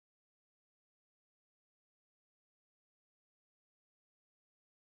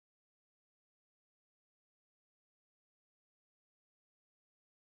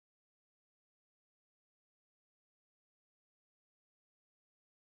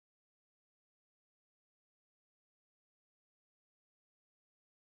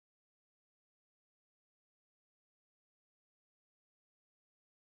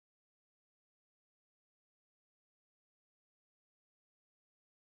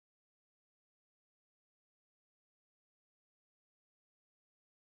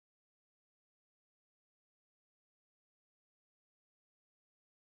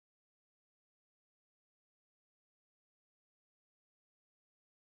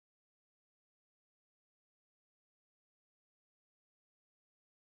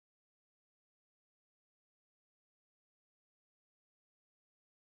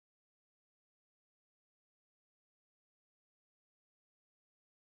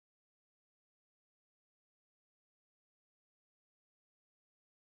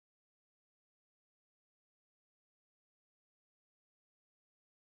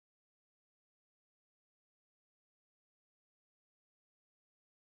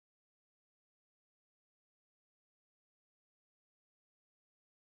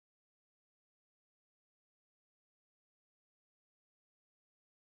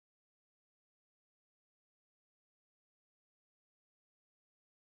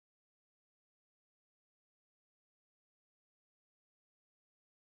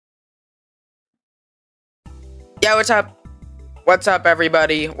Yeah, what's up? What's up,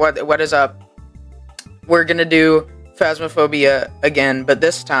 everybody? What is up? We're gonna do Phasmophobia again, but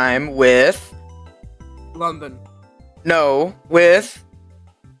this time with... London. No, with...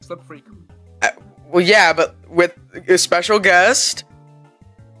 Slip Freak. Well, yeah, but with a special guest.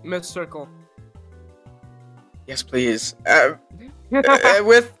 Miss Circle. Yes, please.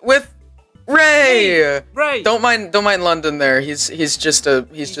 With Rei. Rei. Don't mind London there. He's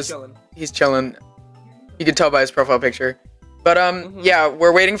chilling. You can tell by his profile picture. But yeah,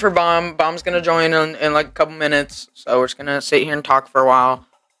 we're waiting for Bomb. Bomb's gonna join in like a couple minutes, so we're just gonna sit here and talk for a while.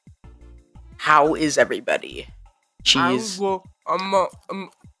 How is everybody? Cheese. I'm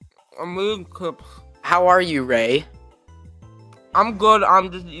eating chips. How are you, Rei? I'm good.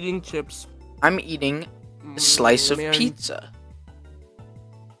 I'm just eating chips. I'm eating a slice of pizza.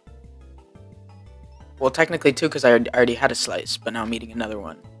 Well, technically two, because I already had a slice, but now I'm eating another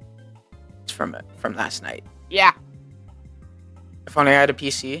one. It's from last night. Yeah. If only I had a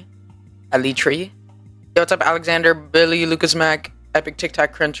PC. Ali Tree. Yo, what's up, Alexander, Billy, Lucas Mac, Epic Tic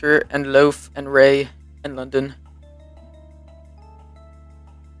Tac Cruncher, and Loaf, and Rei in London.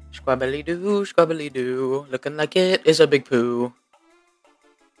 Squabbly doo, looking like it is a big poo.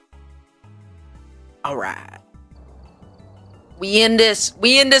 Alright. We in this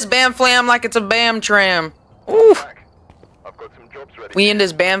bam flam like it's a bam tram. Ooh. We in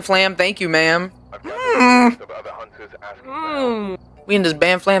this bam flam, thank you, ma'am. We in this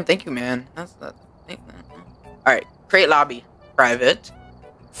bam flam, thank you, man. Alright, create lobby. Private.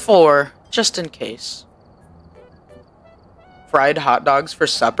 4, just in case. Fried hot dogs for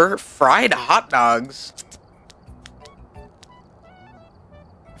supper? Fried hot dogs?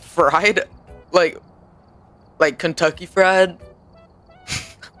 Fried? Like Kentucky fried?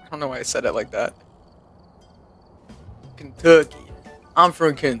 I don't know why I said it like that. Kentucky. I'm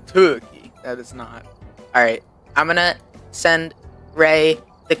from Kentucky. That is not. Alright, I'm gonna send Rei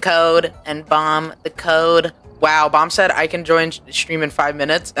the code and Bomb the code. Wow, Bomb said I can join stream in 5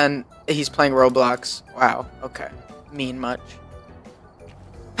 minutes and he's playing Roblox. Wow, okay. Mean much.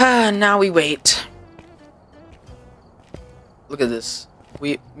 Now we wait. Look at this.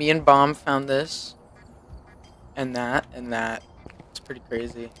 Me and Bomb found this. And that. It's pretty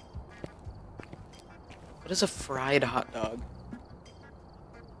crazy. What is a fried hot dog?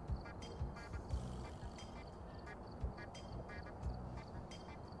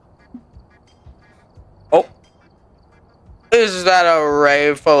 Oh. Is that a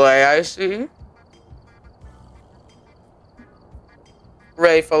Rei fillet I see?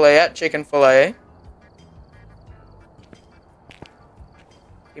 Rei fillet at chicken fillet.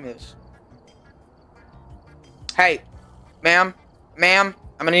 Give me this. Hey, ma'am, I'm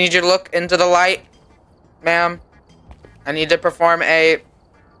gonna need you to look into the light. Ma'am, I need to perform a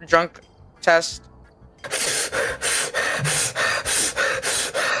drunk test.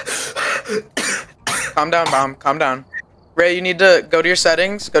 Calm down, Bomb, calm down. Rei, you need to go to your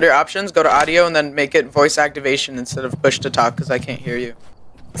settings, go to your options, go to audio, and then make it voice activation instead of push to talk, because I can't hear you.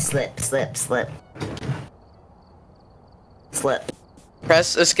 Slip.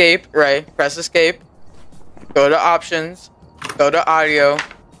 Press escape, Rei, press escape. Go to options, go to audio,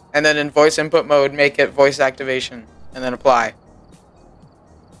 and then in voice input mode, make it voice activation, and then apply.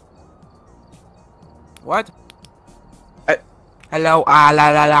 What? Hello,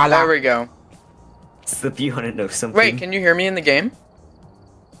 la. There we go. Slip, you wanna know something? Wait, can you hear me in the game?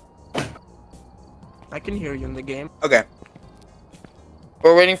 I can hear you in the game. Okay.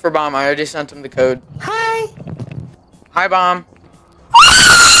 We're waiting for Bomb. I already sent him the code. Hi! Hi, Bomb.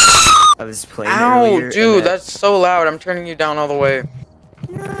 I was playing Ow, earlier. dude, that's so loud. I'm turning you down all the way.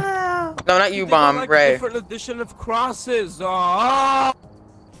 No! No, not you, Bomb. Like Rei. a different edition of crosses. Oh!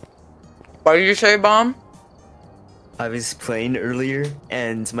 What did you say, Bomb? I was playing earlier,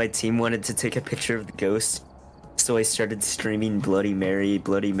 and my team wanted to take a picture of the ghost, so I started screaming Bloody Mary,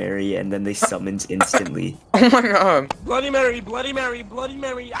 and then they summoned instantly. Oh my god. Bloody Mary, Bloody Mary, Bloody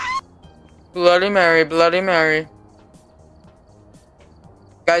Mary. Ah! Bloody Mary, Bloody Mary.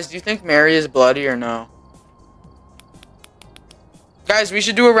 Guys, do you think Mary is bloody or no? Guys, we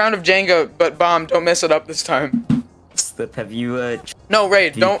should do a round of Jenga, but Bomb, don't mess it up this time. Slip, have you, No, Rei,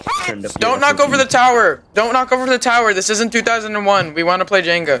 don't knock over the tower. Don't knock over the tower. This isn't 2001. We want to play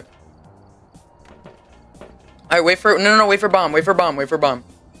Jenga. Alright, wait for Bomb. Wait for Bomb.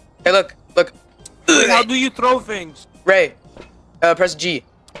 Hey, look. Wait, how do you throw things? Rei, press G.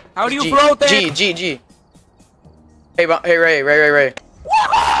 How do you G. throw things? G. Hey, Rei. Rei,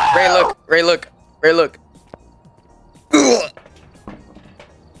 look.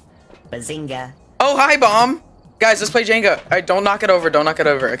 Bazinga. Oh, hi, Bomb. Guys, let's play Jenga. Alright, don't knock it over,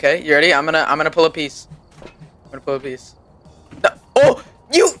 okay? You ready? I'm gonna pull a piece. I'm gonna pull a piece. No. Oh,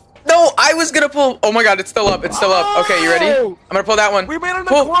 you. No, I was gonna pull. Oh my god, it's still up. It's still up. Okay, you ready? I'm gonna pull that one. We made an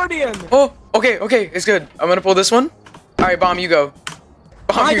Pull. accordion. Oh, okay, okay, it's good. I'm gonna pull this one. All right, Bomb, you go.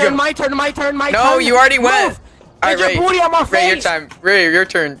 Bomb, My you turn, go. my turn, my turn, my turn. No, you already went. All right, Get Ray. your booty on my Ray, your face. time. Ray, your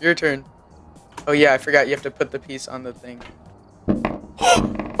turn. Your turn. Oh yeah, I forgot you have to put the piece on the thing.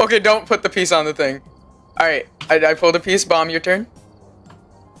 Okay, don't put the piece on the thing. All right, I pulled a piece. Bomb, your turn.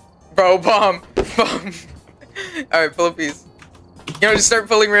 Bro, Bomb. Bomb. All right, pull a piece. You know, just start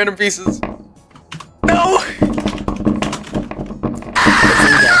pulling random pieces. No!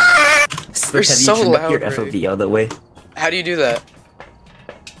 You're so loud, Your Ray. FOV all the way. How do you do that?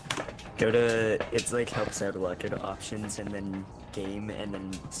 Go to, it's like helps out a lot. Go to options and then game and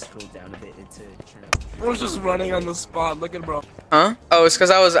then scroll down a bit to turn up. Bro's just running on the spot. Look at bro. Huh? Oh, it's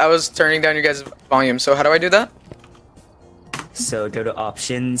because I was turning down your guys' volume. So how do I do that? So go to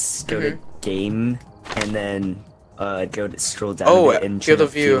options, go to game, and then go to scroll down Oh, a bit and field turn of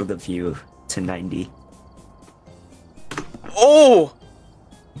up view. field of view to 90. Oh!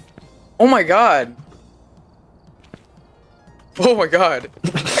 Oh my god. Oh my god.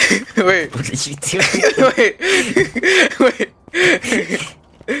 Wait. What did you do? Wait.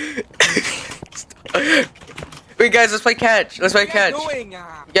 Wait, guys, let's play catch. Let's play catch. You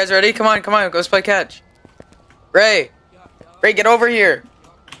guys ready? Come on, let's play catch. Ray, get over here.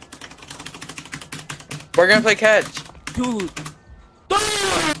 We're gonna play catch. Dude.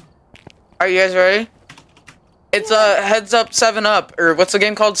 Are you guys ready? It's heads up, 7 up, or what's the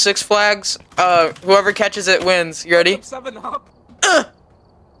game called? Six Flags. Whoever catches it wins. You ready? 7 up.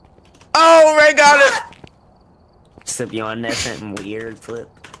 Oh, Ray got it. So beyond that, something weird, Flip,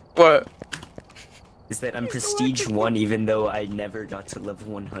 What? is that I'm prestige 1 even though I never got to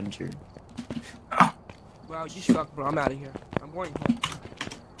level 100. Wow, you suck, bro. I'm out of here. I'm going home.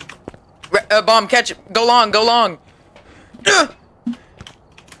 Bomb, catch it. Go long.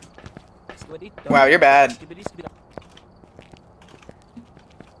 Wow, you're bad.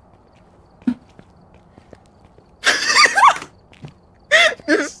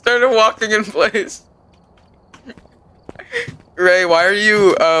 Just started walking in place. Ray, why are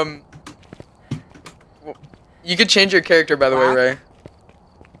you, you could change your character, by the way, Ray.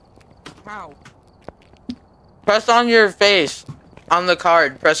 How? Press on your face on the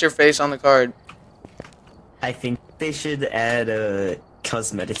card. Press your face on the card. I think they should add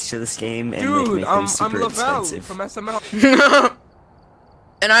cosmetics to this game and Dude, make them I'm super Lavelle expensive. from SML.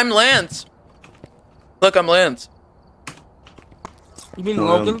 And I'm Lance. Look, I'm Lance. You mean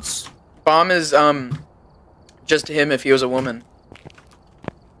Logan? Bomb is, just him if he was a woman.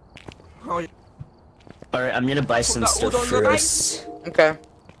 Oh, yeah. Alright, I'm gonna buy some stuff first. Okay.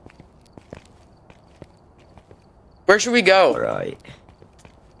 Where should we go? Alright.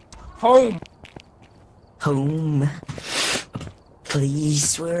 Home. Home.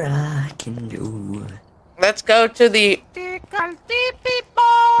 Place where I can go. Let's go to the...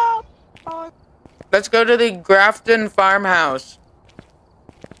 Let's go to the Grafton farmhouse.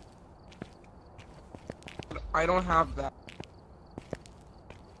 I don't have that.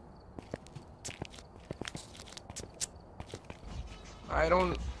 I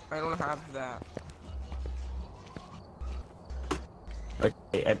don't have that.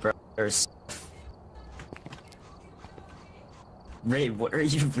 Okay, I brought our stuff. Ray, what are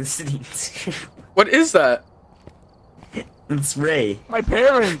you listening to? What is that? It's Ray. My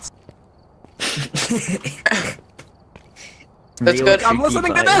parents. That's Real good. I'm creepy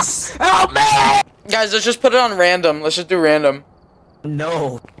listening to vibes. this. Help me! Guys, let's just put it on random. Let's just do random.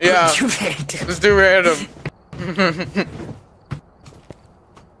 No. Yeah. You random. Let's do random.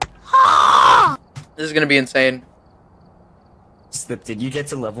 This is gonna be insane. Slip, did you get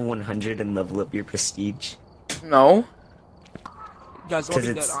to level 100 and level up your prestige? No. Guys, I'll 'Cause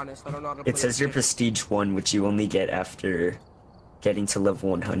be it's- dead honest. I don't know how to play It says this your game. prestige 1, which you only get after getting to level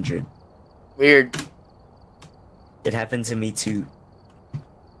 100. Weird. It happened to me too.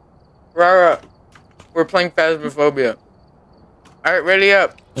 Rara, we're playing Phasmophobia. Alright, ready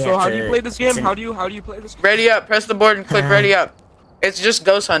up. So how do you play this game? it's an- How do you play this game? Ready up. Press the board and click ready up. It's just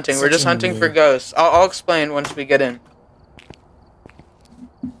ghost hunting. We're just hunting for ghosts. I'll explain once we get in.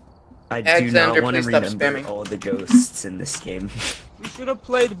 I do Alexander, not want to please stop remember spamming. all the ghosts in this game. We should have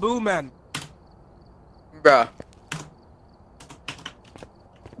played Boo Man. Bruh.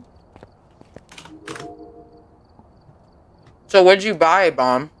 So what'd you buy,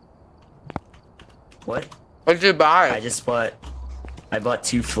 Bomb? What? What'd you buy? I bought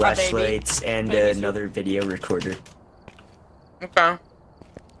 2 flashlights and Baby. another video recorder. Okay.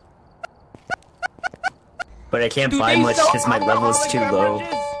 But I can't Do buy they much sell because my level's too hologram low.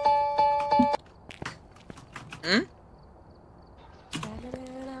 badges? Hmm?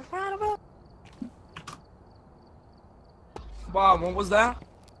 Bomb, what was that?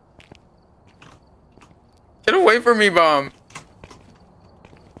 Get away from me, Bomb.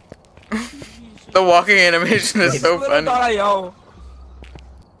 The walking animation is so funny.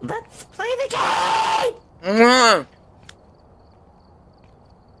 Let's play the game! Mwah.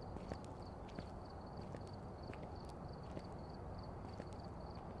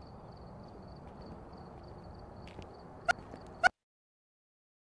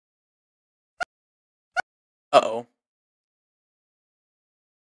 Uh-oh.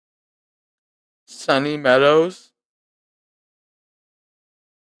 Sunny Meadows?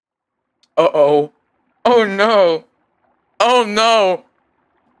 Uh-oh. Oh no! Oh no!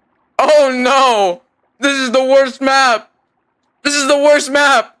 Oh no! This is the worst map! This is the worst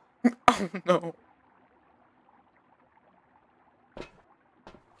map! Oh no.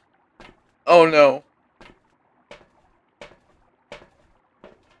 Oh no.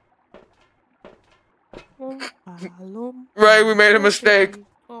 Right, we made a mistake.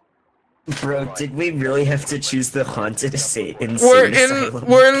 Bro, did we really have to choose the haunted insane We're asylum?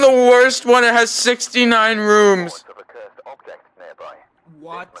 in the worst one. It has 69 rooms.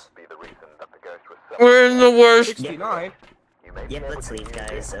 What? We're in the worst. 69? Yep, let's leave,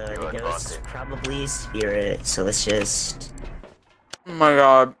 guys. The ghost is probably spirit, so let's just... Oh my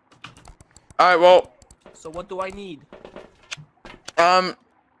god. Alright, well, So what do I need? the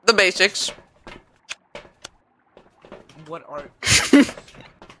basics. What are...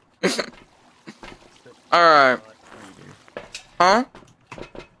 Alright. Huh?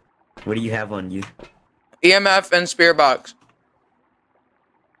 What do you have on you? EMF and spirit box.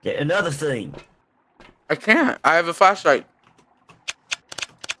 Yeah, another thing! I can't. I have a flashlight.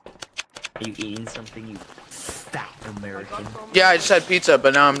 Are you eating something, you fat American? Yeah, I just had pizza,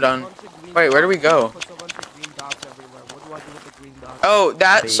 but now I'm done. Wait, where do we go? Oh,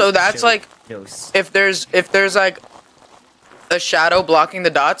 so that's like, if there's like a shadow blocking the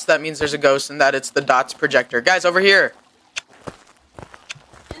dots, that means there's a ghost and that it's the dots projector. Guys, over here.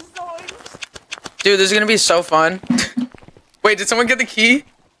 Dude, this is gonna be so fun. Wait, did someone get the key?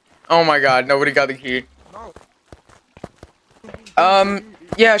 Oh my god, nobody got the key.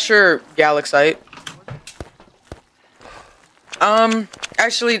 Yeah, sure, Galaxite.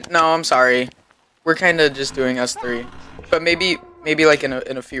 Actually, no, I'm sorry. We're kind of just doing us three, but maybe like in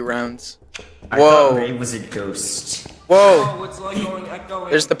a few rounds. I thought Rei was a ghost. Whoa! Oh, it's like going echoing.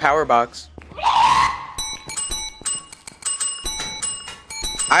 There's the power box.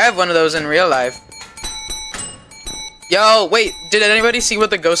 I have one of those in real life. Yo, wait, did anybody see what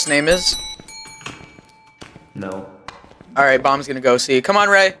the ghost's name is? No. Alright, Bomb's gonna go see. Come on,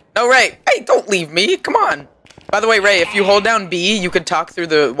 Rei. No, Rei! Hey, don't leave me! Come on! By the way, Rei, if you hold down B, you could talk through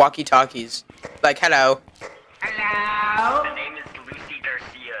the walkie-talkies. Like, hello. Hello? The name is Lucy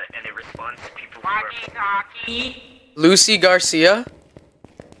Garcia, and it responds to people who are... Walkie-talkie. Lucy Garcia?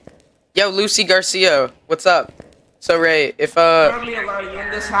 Yo, Lucy Garcia, what's up? So, Rei, if, Currently allowed you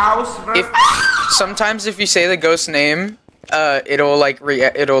in this house. sometimes if you say the ghost name, it'll, like,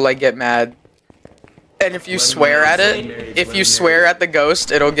 get mad. And if you swear at it, if you swear at the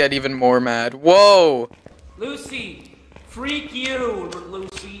ghost, it'll get even more mad. Whoa! Lucy, freak you,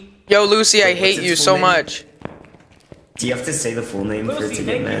 Lucy. Yo, Lucy, I What's hate its you full so name? much. Do you have to say the full name for it Lucy, to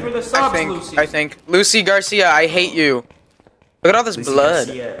get thank you for mad? the subs, Lucy. I think. Lucy Garcia, I hate you. Look at all this Lucy blood.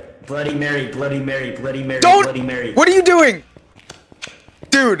 Garcia, Bloody Mary, Bloody Mary, Bloody Mary, Don't! Bloody Mary. What are you doing?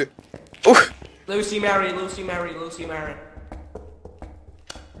 Dude. Ooh. Lucy Mary, Lucy Mary, Lucy Mary.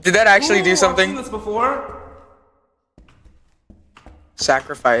 Did that actually do I've seen something? this before.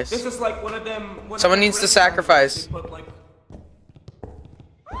 Sacrifice. This is like one of them. Someone needs to sacrifice. They put, like,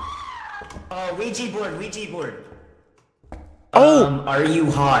 Oh, Ouija board, Ouija board. Oh! Are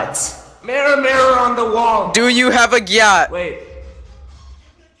you hot? mirror, mirror on the wall. Do you have a gyat? Wait.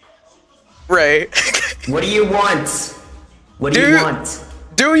 Rei. What do you want? What do you want?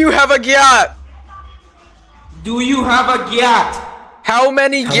 Do you have a gyat? Do you have a gyat? How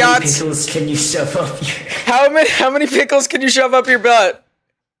many How many gyats? pickles can you shove up your... How many pickles can you shove up your butt?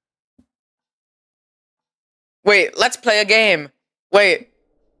 Wait, let's play a game. Wait.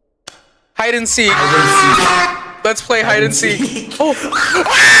 Hide and seek. Let's play hide and seek. Oh.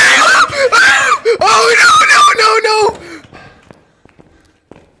 Oh no.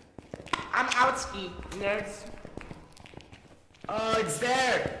 I'm outski, nerds. Oh, it's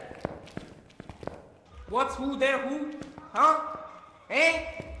there. What's who there? Who? Huh? Hey?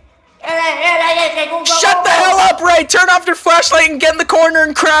 Shut the hell up, Rei! Turn off your flashlight and get in the corner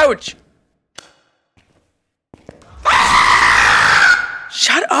and crouch!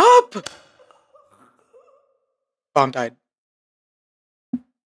 Shut up! Bomb died.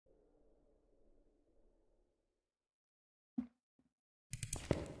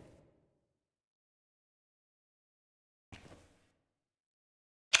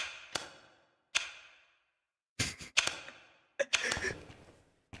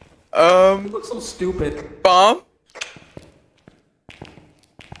 You look so stupid. Bomb?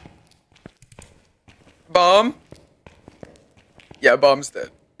 Bomb? Yeah, Bomb's dead.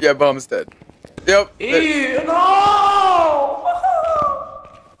 Yeah, Bomb's dead. Yep. Ew, no!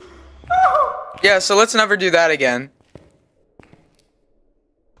 Yeah, so let's never do that again.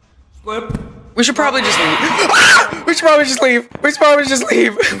 Flip. We should probably just leave. Ah! We should probably just leave. We should probably just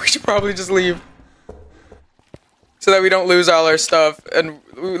leave. We should probably just leave. So that we don't lose all our stuff. And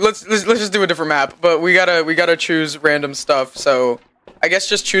let's just do a different map. But we gotta choose random stuff. So I guess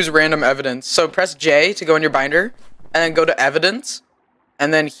just choose random evidence. So press J to go in your binder, and then go to evidence.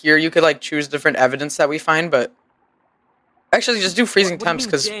 And then here you could like choose different evidence that we find, but actually just do freezing temps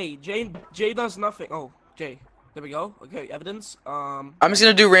because J does nothing. Oh, J. There we go. Okay, evidence. I'm just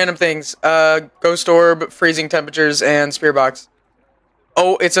gonna do random things. Ghost orb, freezing temperatures, and spirit box.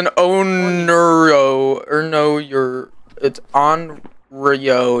 Oh, it's an Onryo. Or no, it's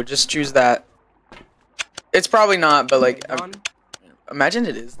Onryo. Just choose that. It's probably not, but like, imagine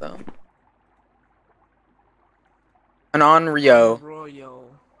it is though. An Onryo.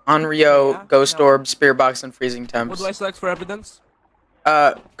 Onryo, yeah, ghost orb, spirit box, and freezing temps. What do I select for evidence?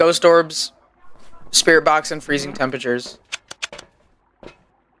 Ghost orbs, spirit box, and freezing temperatures.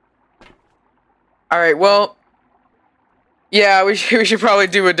 Alright, well... Yeah, we should probably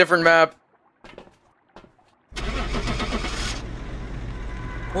do a different map.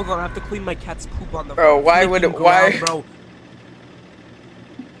 Hold on, I have to clean my cat's poop on the Bro, why would it... Why... Bro.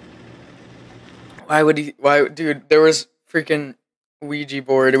 Why would he... Why... Dude, there was freaking Ouija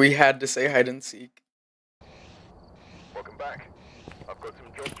board. We had to say hide and seek. Welcome back. I've got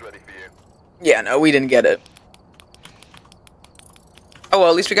some jobs ready for you. Yeah, no, we didn't get it. Oh, well,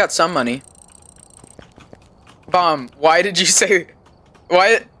 at least we got some money. Bomb, why did you say...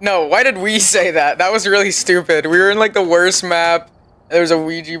 Why... No, why did we say that? That was really stupid. We were in, like, the worst map. There was a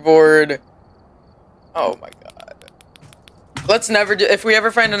Ouija board. Oh, my God. Let's never... If we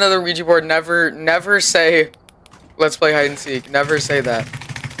ever find another Ouija board, never say... Let's play hide and seek. Never say that.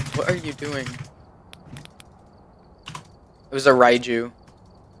 What are you doing? It was a Raiju.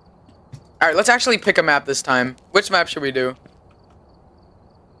 Alright, let's actually pick a map this time. Which map should we do?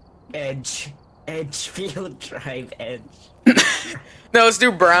 Edgefield Drive, Edge. No, let's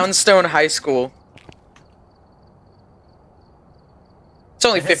do Brownstone High School. It's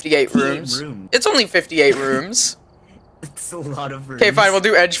only 58 rooms. It's only 58 rooms. It's a lot of rooms. Okay, fine, we'll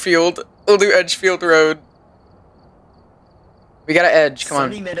do Edgefield. We'll do Edgefield Road. We gotta Edge, come on.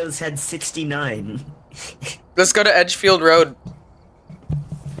 Sunny Meadows had 69. Let's go to Edgefield Road.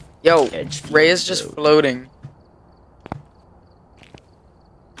 Yo, Edgefield Ray is just Road. floating.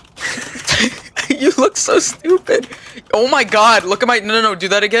 You look so stupid. Oh my God, look at my... No, do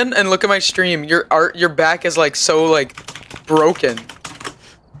that again and look at my stream. Your back is like so like broken.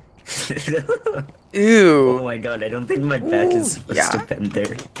 Ew. Oh my God, I don't think my back is supposed to bend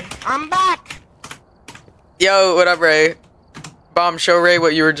there. I'm back! Yo, what up, Ray? Bomb, show Ray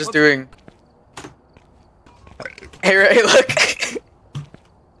what you were just doing. Hey, Ray, look.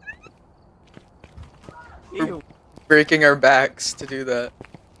 We're breaking our backs to do that.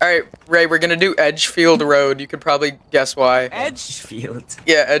 Alright, Ray, we're gonna do Edgefield Road. You could probably guess why. Edgefield?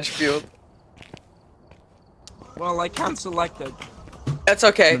 Yeah, Edgefield. Well, I can't select it. That's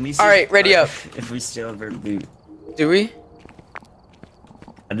okay. Alright, ready up. If we still have our loot. Do we?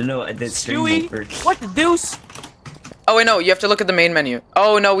 I don't know, the stream won't work. What the deuce? Oh, wait, no, you have to look at the main menu.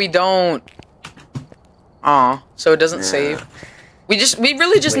 Oh, no, we don't. Aw, so it doesn't save. We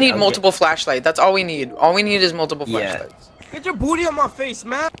really just need multiple flashlights. That's all we need. All we need is multiple flashlights. Get your booty on my face,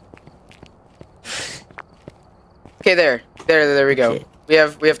 man. Okay, there we go. Okay. We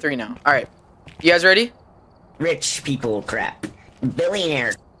have 3 now. All right, you guys ready? Rich people crap.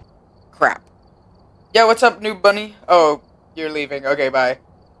 Billionaire. Crap. Yeah, what's up, noob bunny? Oh, you're leaving. Okay, bye.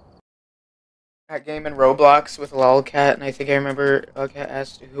 At game in Roblox with Lolcat, and I think I remember Lolcat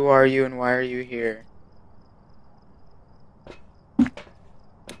asked, "Who are you and why are you here?"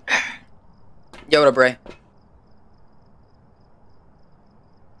 Yo, what up, Ray?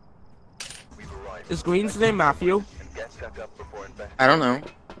 Is Green's name Matthew? I don't know.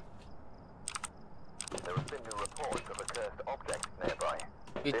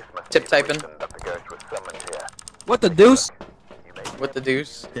 You tip typing? What the deuce? What the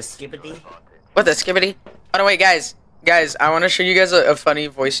deuce? The skibbity? What the skibbity? Oh no, wait, guys, I want to show you guys a funny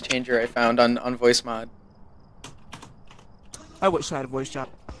voice changer I found on Voice Mod. I wish I had a voice chat.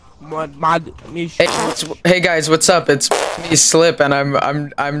 Hey guys, what's up? It's me, Slip, and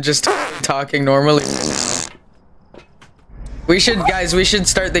I'm just talking normally. We should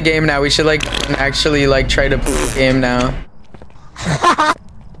start the game now. We should like actually like try to play the game now.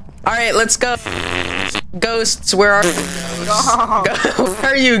 Alright, let's go. Ghosts, where are you? Where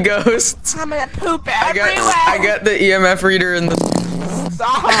are you, ghosts? I'm gonna poop I everywhere. got the EMF reader in the.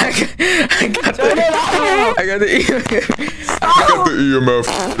 Stop. I got the EMF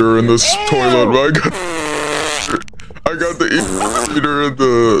reader in this toilet. I got the EMF reader in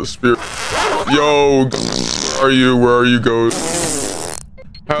the spirit. Yo, where are you, ghost?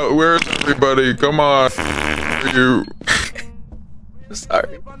 Where's everybody? Come on. Where are you?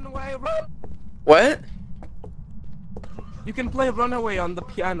 Sorry. Run away, run. What? You can play Runaway on the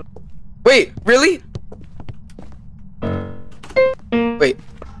piano. Wait, really? Wait.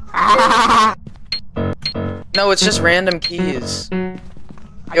 No, it's just random keys. Yo,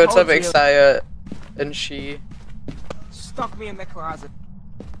 what's up, Ixaya and she? Stuck me in the closet.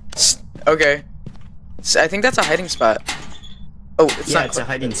 Okay. I think that's a hiding spot. Oh, it's not. It's a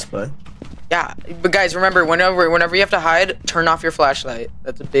hiding spot. Yeah, but guys, remember, whenever you have to hide, turn off your flashlight.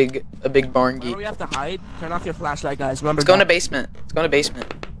 That's a big barn geek. Whenever you have to hide, turn off your flashlight, guys. Remember. Let's go in the basement. Let's go in the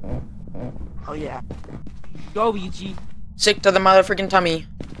basement. Oh yeah. Go, EG. Sick to the motherfucking tummy.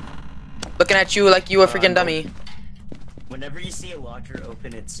 Looking at you like you a freaking dummy. Whenever you see a locker,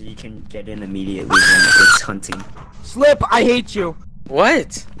 open it so you can get in immediately when it's hunting. Slip, I hate you.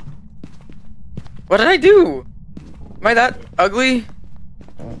 What? What did I do? Am I that ugly?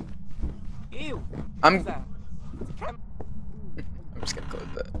 Ew. I'm What's that? just gonna close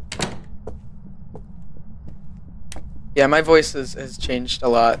that. Yeah, my voice has changed a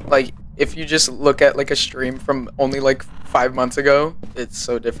lot. Like, if you just look at like a stream from only like 5 months ago, it's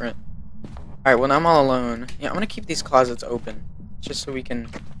so different. Alright, well now I'm all alone. Yeah, I'm gonna keep these closets open. Just so we can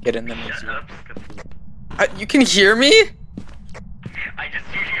get in them easier. You can hear me? I just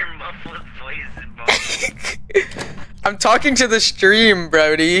hear your muffled voice. I'm talking to the stream,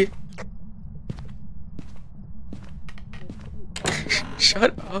 Brody.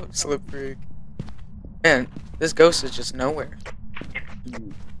 Shut up, Slip Freak. Man, this ghost is just nowhere.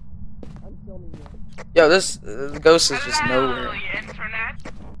 Yo, this ghost is just nowhere.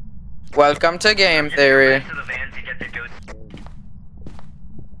 Welcome to Game Theory.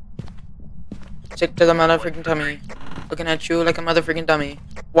 Stick to the motherfucking tummy. Looking at you like a motherfucking dummy.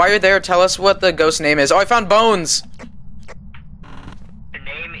 While you're there, tell us what the ghost name is. Oh, I found bones! The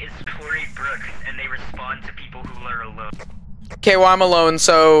name is Corey Brooks, and they respond to people who are alone. Okay, well, I'm alone,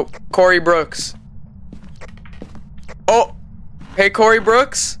 so Corey Brooks. Oh! Hey, Corey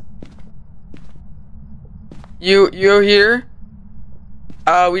Brooks? You here?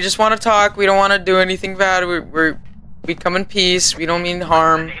 We just want to talk. We don't want to do anything bad. We come in peace. We don't mean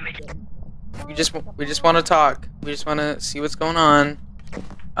harm. We just want to talk. We just want to see what's going on.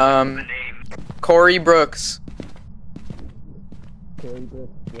 Corey Brooks.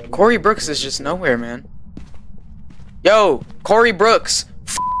 Corey Brooks is just nowhere, man. Yo, Corey Brooks.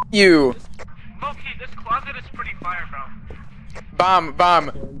 F you. Loki, this closet is pretty fire, bro.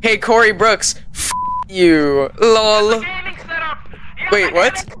 Bomb. Hey, Corey Brooks. F you. Lol. Gaming setup. Wait,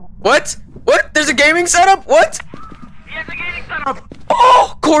 what? What? There's a gaming setup? What? He has a gaming setup.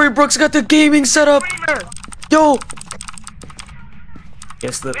 Oh, Corey Brooks got the gaming setup. Yo.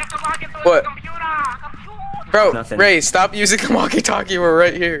 Yes, the. What? Bro, Nothing. Ray, stop using the walkie-talkie. We're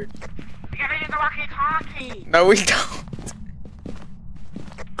right here. No, we don't.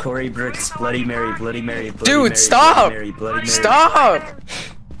 Corey Brooks, Bloody Mary, Bloody Mary, Bloody Dude, Mary, stop! Bloody Mary, Bloody Mary. Stop!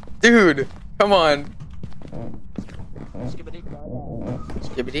 Dude, come on.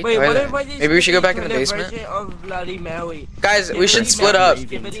 Skibbity. Wait, Toilet. what is Maybe we should go back in the basement. of Bloody Mary? Guys, we should split up.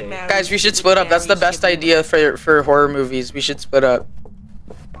 Guys, we should split up. That's the best idea for horror movies. We should split up.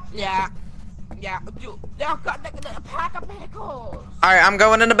 Yeah. Dude, they've got a pack of pickles. Alright, I'm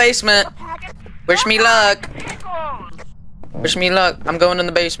going in the basement. Wish me luck. Wish me luck. I'm going in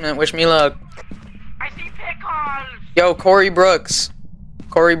the basement. Wish me luck. I see pickles. Yo, Corey Brooks.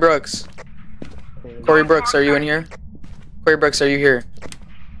 Corey Brooks. Corey Brooks, are you in here? Corey Brooks, are you here?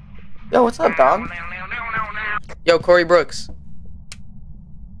 Yo, what's up, dog? Yo, Corey Brooks.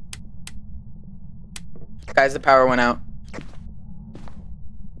 Guys, the power went out.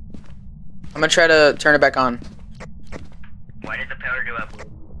 I'm gonna try to turn it back on. Why did the power go up?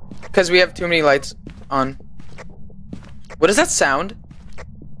 Because we have too many lights on. What does that sound?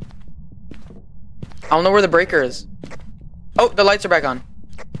 I don't know where the breaker is. Oh, the lights are back on.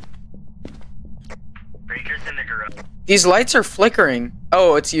 Breakers in the garage. These lights are flickering.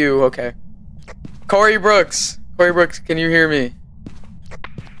 Oh, it's you. Okay. Corey Brooks. Corey Brooks, can you hear me?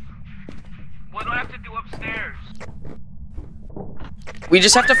 What do I have to do upstairs? We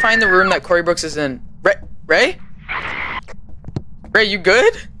just have to find the room that Corey Brooks is in. Ray? Ray, you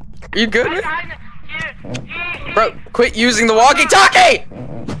good? Are you good? Bro, quit using the walkie-talkie!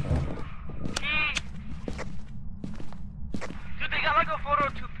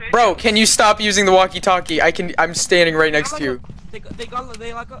 Bro, can you stop using the walkie-talkie? I'm standing right next to you.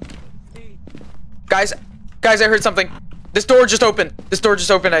 Guys, I heard something. This door just opened.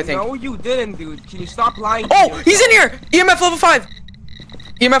 I think. No, you didn't, dude. Can you stop lying? Oh, he's in here! EMF level 5!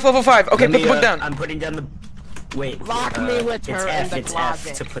 EMF level 5. Okay, put the book down. I'm putting down the... Wait. Lock me with her in the It's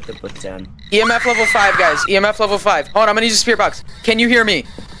closet. F to put the book down. EMF level 5, guys. EMF level 5. Hold on, I'm gonna use a spirit box. Can you hear me?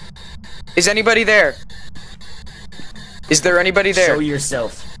 Is anybody there? Is there anybody there? Show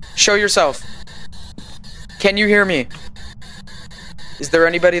yourself. Show yourself. Can you hear me? Is there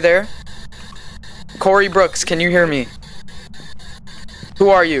anybody there? Corey Brooks, can you hear me? Who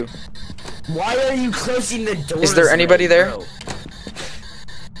are you? Why are you closing the door? Is there anybody there?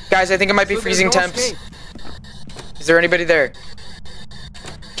 Guys, I think it might be freezing temps. Is there anybody there?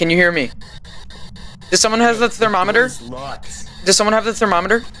 Can you hear me? Does someone have the thermometer? Does someone have the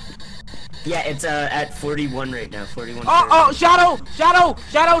thermometer? Yeah, it's at 41 right now. 41. Oh, Shadow!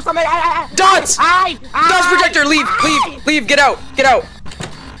 Somebody! Dots! Dots projector! Leave! Get out!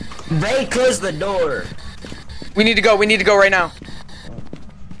 Ray, close the door. We need to go right now.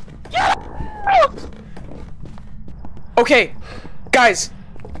 Okay, guys,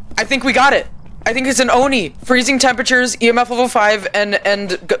 I think we got it. I think it's an Oni. Freezing temperatures, EMF level 5,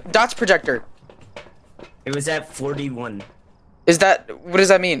 and dots projector. It was at 41. Is that, what does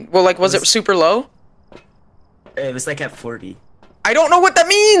that mean? Well, like, was it super low? It was like at 40. I don't know what that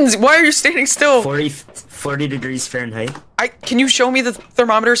means. Why are you standing still? 40 degrees Fahrenheit. Can you show me the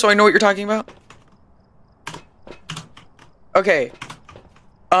thermometer so I know what you're talking about? Okay.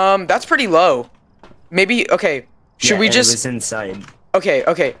 That's pretty low. Maybe, okay. Should we just... it was inside. Okay.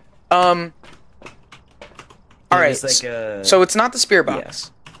 Alright, like so it's not the spear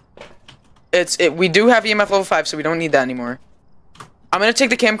box. Yeah. We do have EMF level 5, so we don't need that anymore. I'm gonna take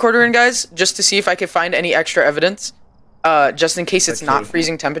the camcorder in, guys, just to see if I can find any extra evidence. Just in case it's not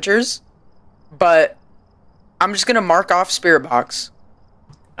freezing temperatures. But I'm just gonna mark off spirit box.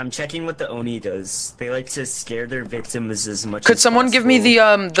 I'm checking what the Oni does. They like to scare their victims as much as Could someone give me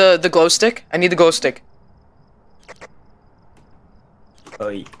the glow stick? I need the glow stick. Oh,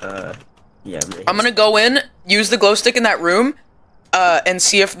 yeah. I'm gonna go in, use the glow stick in that room, and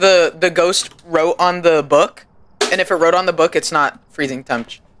see if the ghost wrote on the book. And if it wrote on the book, it's not freezing temp.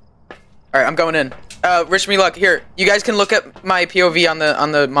 Alright, I'm going in. Wish me luck. Here, you guys can look at my POV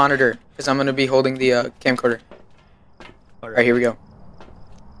on the monitor, because I'm gonna be holding the camcorder. Alright, here we go.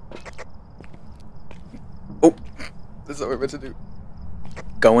 Oh, this is what we're meant to do.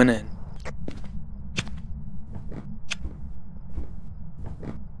 Going in.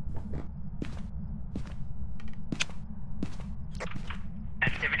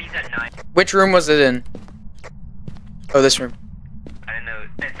 Activities at 9. Which room was it in? Oh, this room. I don't know.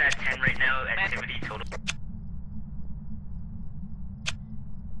 It's at 10 right now. Activity total.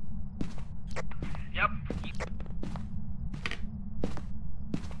 Yep.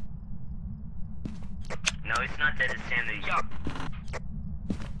 No, it's not dead. It's standing. Yup.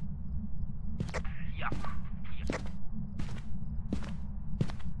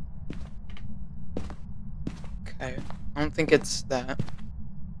 Okay. I don't think it's that.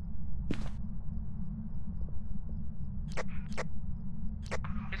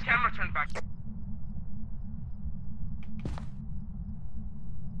 His camera turned back.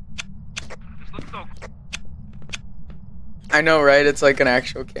 This looks so cool. I know, right? It's like an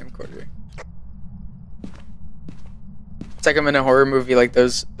actual camcorder. It's like I'm in a horror movie, like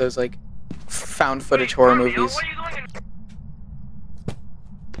those like found footage horror movies. What are you doing in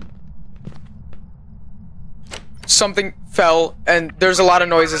Something fell, and there's a lot of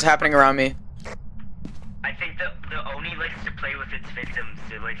noises happening around me. I think the Oni likes to play with its victims.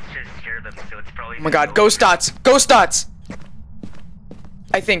 It likes to scare them, so it's probably. Oh my god, ghost dots! Ghost dots!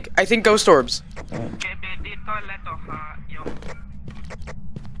 I think ghost orbs.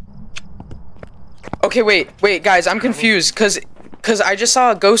 Okay, wait, guys, I'm confused, cause I just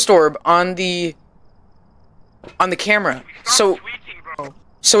saw a ghost orb on the camera. So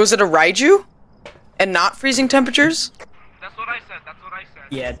is it a Raiju? And not freezing temperatures? That's what I said.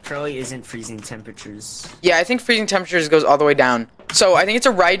 Yeah, it probably isn't freezing temperatures. Yeah, I think freezing temperatures goes all the way down. So I think it's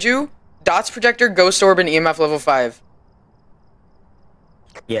a Raiju, dots projector, ghost orb, and EMF level 5.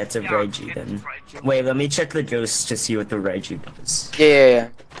 Yeah, it's a Raiju then. Wait, let me check the ghost to see what the Raiju does. Yeah.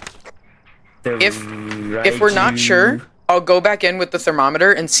 The If we're not sure, I'll go back in with the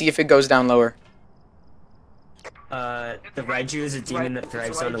thermometer and see if it goes down lower. The Raiju is a demon that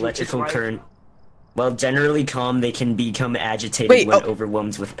thrives on electrical current. While generally calm, they can become agitated when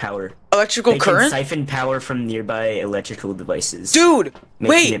overwhelmed with power. Electrical current? They can siphon power from nearby electrical devices. Dude,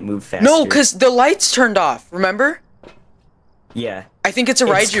 making it move faster. No, because the lights turned off, remember? Yeah. I think it's a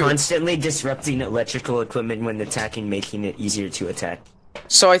It's Raiju. constantly disrupting electrical equipment when attacking, making it easier to attack.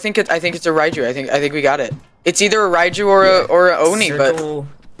 So I think it's a Raiju. I think we got it. It's either a Raiju or a Oni,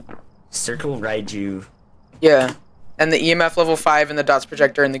 Circle Raiju. yeah. And the EMF level 5 and the dots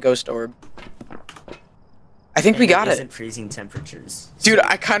projector and the ghost orb. I think we got it. Isn't freezing temperatures. Dude,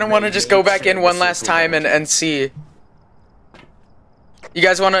 I kind of want to just go back in one last time and see. You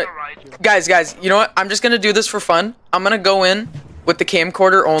guys want to... Guys, you know what? I'm just going to do this for fun. I'm going to go in with the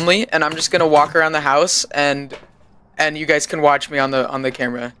camcorder only, and I'm just going to walk around the house, and you guys can watch me on the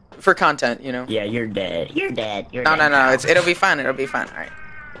camera. For content, you know? Yeah, you're dead. You're dead. You're No, dead. it'll be fine. It'll be fine.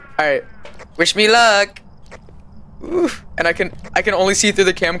 Alright. Wish me luck. Oof. And I can only see through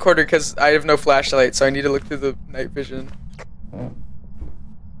the camcorder because I have no flashlight, so I need to look through the night vision.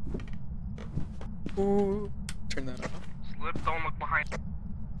 Ooh. Turn that off. Slip, don't look behind.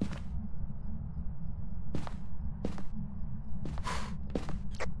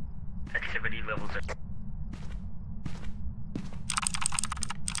 Activity levels are...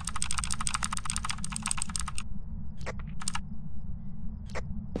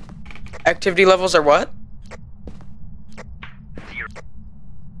 Activity levels are what? 0.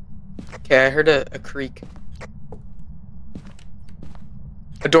 Okay, I heard a creak.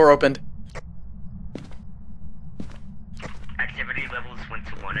 A door opened. Activity levels went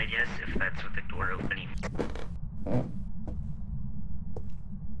to 1, I guess, if that's what the door opening.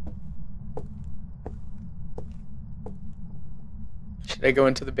 Should I go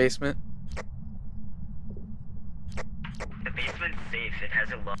into the basement? The basement's safe, it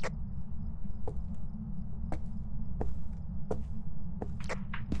has a lock.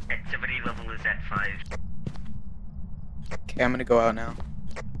 Activity level is at 5. Okay, I'm gonna go out now.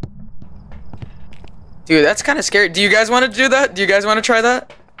 Dude, that's kind of scary. Do you guys want to do that? Do you guys want to try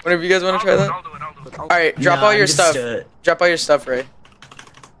that? One of you guys want to try that? I'll do it. Alright, drop all your stuff. Drop all your stuff, Ray.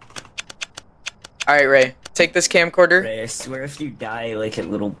 Alright, Ray. Take this camcorder. Ray, I swear if you die like a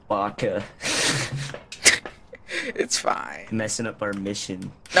little baka, It's fine. messing up our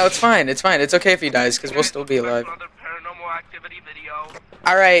mission. No, it's fine. It's fine. It's okay if he dies, because we'll still be alive. Another paranormal activity video.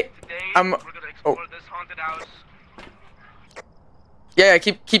 Alright. Today, I'm... we're gonna explore this haunted house. Yeah,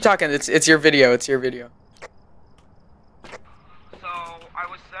 keep talking. It's your video. It's your video. So, I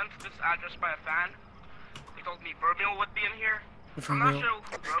was sent this address by a fan. They told me Vermeil would be in here. I'm not sure who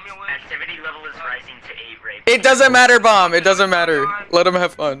Vermeil is. Activity level is rising to 8, Ray. It doesn't matter, Bomb. It doesn't matter. Let him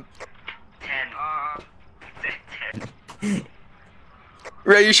have fun. 10. 10.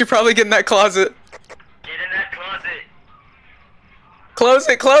 Ray, you should probably get in that closet. Get in that closet. Close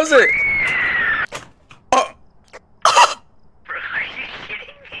it. Close it. Oh. Bro, are you kidding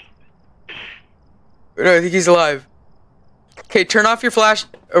me? No, I think he's alive. Okay, turn off your flash.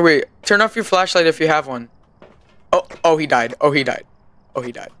 Oh wait, turn off your flashlight if you have one. Oh, he died. Oh, he died. Oh,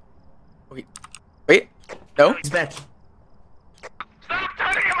 he died. Oh, he... Wait. No. He's back. Stop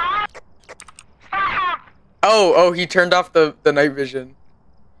turning him on! Stop! Oh, he turned off the night vision.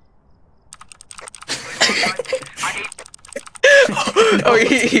 Oh,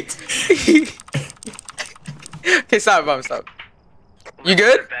 he... Okay, stop, Bomb, stop. You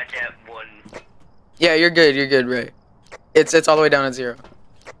good? We're back at 1. Yeah, you're good, Ray. It's all the way down at 0.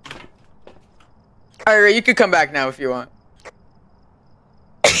 Alright, Ray, you could come back now if you want.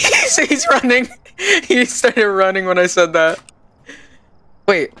 So he's running. He started running when I said that.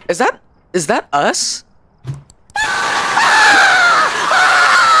 Wait, is that us?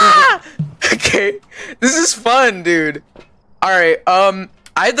 Okay, this is fun, dude. Alright, I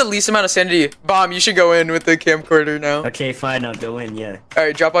had the least amount of sanity. Bomb, you should go in with the camcorder now. Okay, fine, I'll go in, yeah.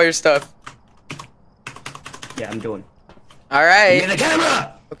 Alright, drop all your stuff. Yeah, I'm doing. Alright. Give me the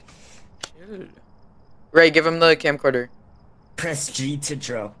camera! Ray, give him the camcorder. Press G to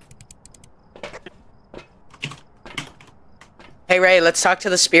drop. Hey, Ray, let's talk to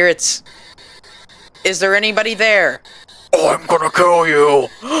the spirits. Is there anybody there? Oh, I'm gonna kill you.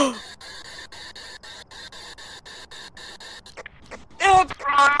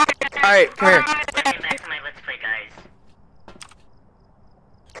 Alright, come here. Okay, back to my Let's Play, guys.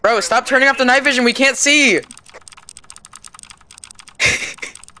 Bro, stop turning off the night vision. We can't see. Ray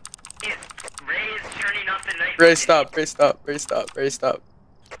is turning off the night Ray, vision. stop. Ray, stop.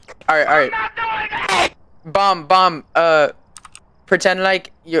 Alright. Bomb, pretend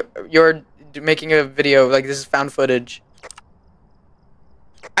like you're making a video, like this is found footage.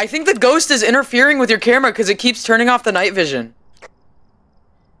 I think the ghost is interfering with your camera because it keeps turning off the night vision.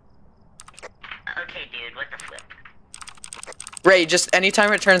 Okay, dude, what the flip? Ray, just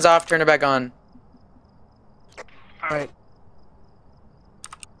anytime it turns off, turn it back on. Alright.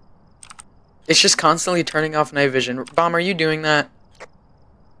 It's just constantly turning off night vision. Bomb, are you doing that?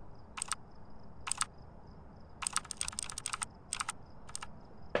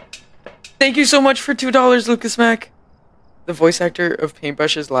 Thank you so much for $2, Lucas Mac. The voice actor of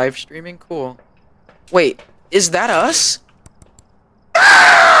Paintbrush is live streaming. Cool. Wait, is that us?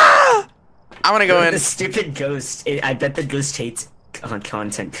 Ah! I want to go in. The stupid ghost. I bet the ghost hates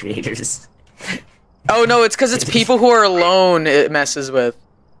content creators. Oh no, it's because it's people who are alone it messes with,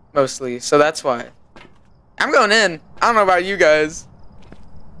 mostly. So that's why. I'm going in. I don't know about you guys.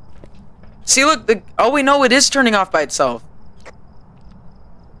 See, look. Oh wait, no, it is turning off by itself.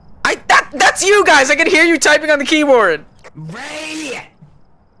 That's you guys. I can hear you typing on the keyboard. Ray! I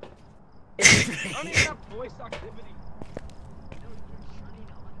don't even have voice activity.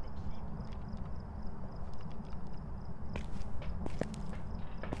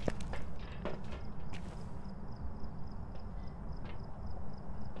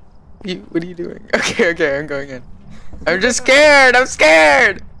 What are you doing? Okay, I'm going in. I'm just scared. I'm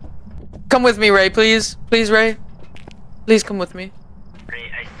scared. Come with me, Ray, please. Please, Ray. Please come with me. Ray,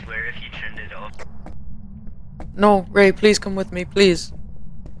 I swear if you turned it off. No, Ray, please come with me, please.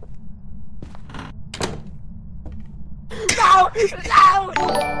 No! No!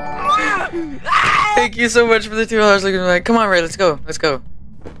 Thank you so much for the $2. Looking like, come on, Ray, let's go. Let's go.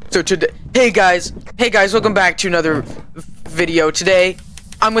 So today, hey guys, welcome back to another video. Today,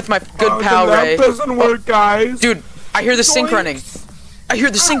 I'm with my good pal Ray. The lamp doesn't work, guys. Dude, I hear the sync running. I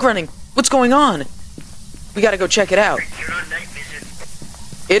hear the sync running. What's going on? We gotta go check it out. You're on night vision.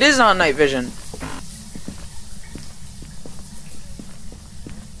 It is on night vision.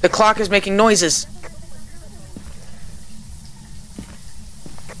 The clock is making noises.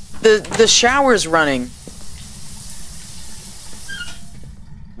 The shower's running.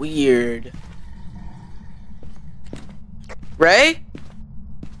 Weird. Ray?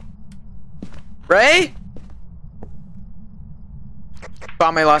 Ray?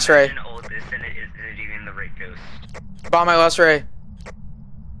 Bomb, I lost Ray. Imagine all this and it isn't even the right ghost. Bomb, I lost Ray.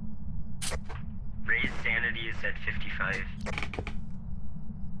 Ray's sanity is at 55.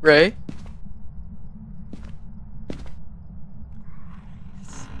 Ray?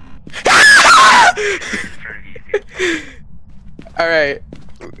 In front of you. Alright.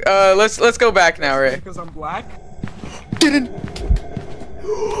 Let's go back now, Ray. Because I'm black? Get in.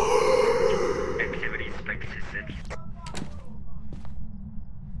 Activity speculated.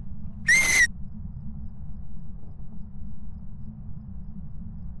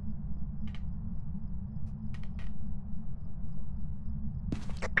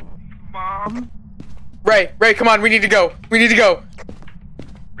 Mom? Ray, come on, we need to go. We need to go.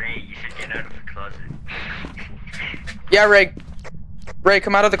 Ray, you should get out of the closet. Yeah, Ray. Ray,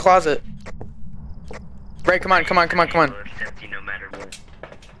 come out of the closet. Ray, come on. Will accept you no matter what.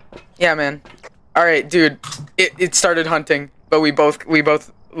 Yeah, man. All right, dude. It started hunting, but we both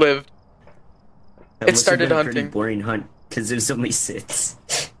lived. That started must have been a pretty hunting. boring hunt because there's only 6.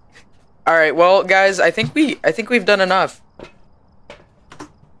 All right, well, guys, I think we've done enough.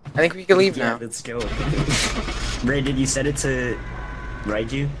 I think we can leave Yeah, now. let's go. Ray, did you set it to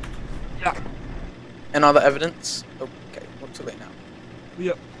Raiju? Yeah. And all the evidence. Okay, well, too late now.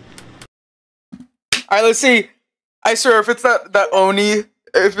 Yep. All right, let's see. I swear, if it's that Oni,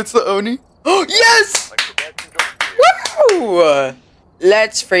 if it's the Oni. Oh yes! Woo!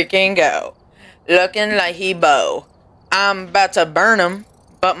 Let's freaking go. Looking like he Bo. I'm about to burn him,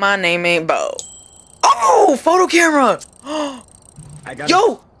 but my name ain't Bo. Oh, photo camera!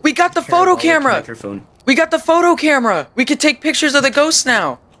 Yo, we got the photo camera. Microphone. We got the photo camera. We could take pictures of the ghosts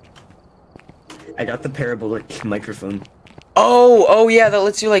now. I got the parabolic microphone. Oh yeah, that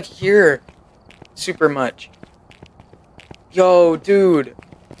lets you like hear super much. Yo, dude.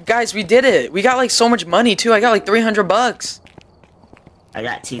 Guys, we did it. We got like so much money too. I got like $300. I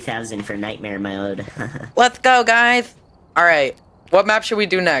got 2,000 for nightmare mode. Let's go, guys. All right. What map should we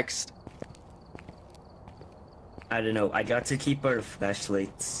do next? I don't know. I got to keep our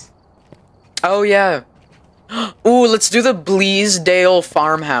flashlights. Oh yeah. Ooh, let's do the Bleasdale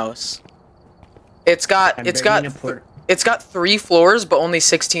farmhouse. It's got 3 floors but only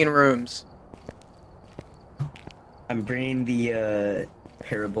 16 rooms. I'm bringing the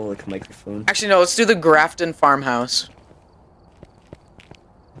parabolic microphone. Actually, no, let's do the Grafton farmhouse.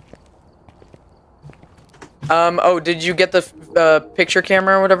 Oh, did you get the picture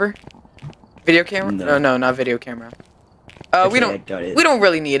camera or whatever? Video camera? No. No, not video camera. Okay, we I got it. don't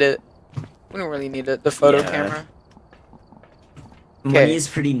really need it. We don't really need it. The photo Yeah. camera. Money is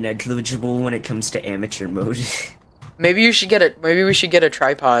pretty negligible when it comes to amateur mode. Maybe you should get it. Maybe we should get a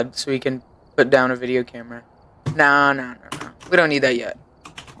tripod so we can put down a video camera. No. We don't need that yet.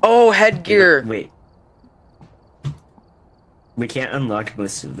 Oh, headgear. Wait. We can't unlock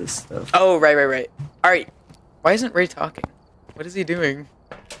most of this stuff. Oh, right. All right. Why isn't Ray talking? What is he doing?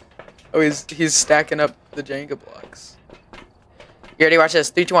 Oh, he's stacking up the Jenga blocks. You ready? Watch this.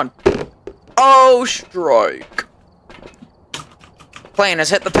 3, 2, 1. Oh, strike. Plane has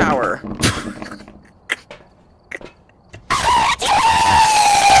hit the tower.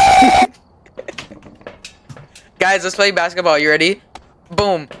 Guys, let's play basketball. You ready?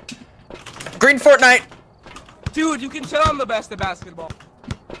 Boom. Green Fortnite. Dude, you can tell I'm the best at basketball.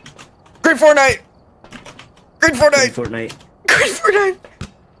 Green Fortnite. Green Fortnite. Fortnite. Green Fortnite.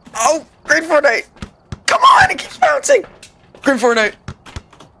 Oh, Green Fortnite. Come on, it keeps bouncing. Green Fortnite.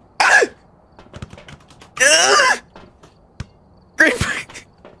 Ah! Ah! Green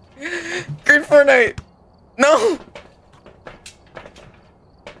Fortnite. Green Fortnite. No.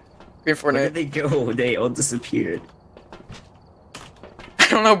 Green Where Fortnite. did they go? They all disappeared. I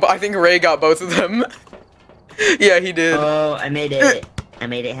don't know, but I think Ray got both of them. Yeah, he did. Oh, I made it. I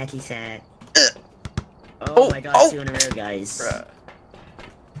made it, hacky sack. Oh my god, 2 in a row, guys. Bruh.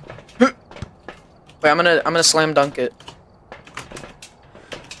 Wait, I'm gonna slam dunk it.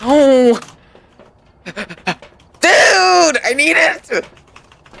 Oh! Dude! I need it!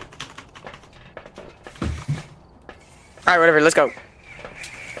 Alright, whatever, let's go.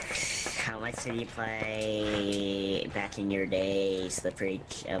 How much did you play back in your days, the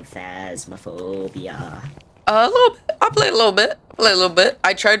preach of Phasmophobia? A little bit. I played a little bit.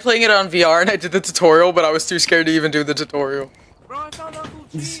 I tried playing it on VR and I did the tutorial, but I was too scared to even do the tutorial. Bro, I found Uncle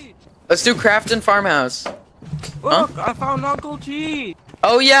G. Let's do Craft and Farmhouse. Look, I found Uncle G.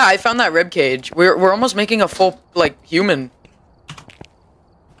 Oh yeah, I found that rib cage. We're almost making a full, like, human.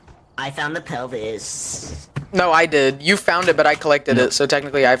 I found the pelvis. No, I did. You found it, but I collected it, so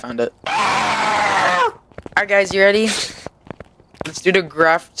technically I found it. Alright guys, you ready? Let's do the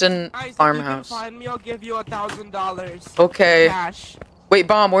Grafton Guys, Farmhouse. If you can find me, I'll give you $1,000. Okay. Cash. Wait,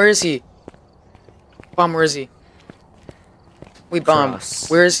 Bomb, where is he? Bomb, where is he? Wait, Bomb,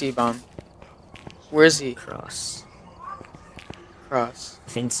 Cross. where is he, Bomb? Where is he? Cross. Cross. I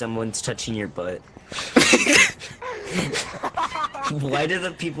think someone's touching your butt. Why do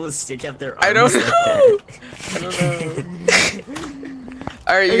the people stick out their arms I don't like know. that? I don't know.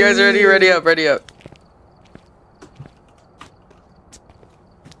 Alright, you guys ready? Ready up, ready up.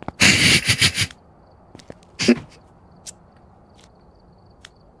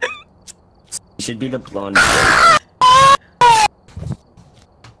 Should be the blonde.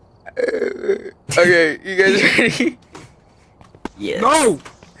 Okay, you guys ready? Yes. No!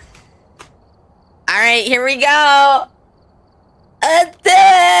 Alright, here we go.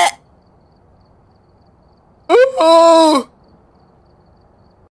 Oh!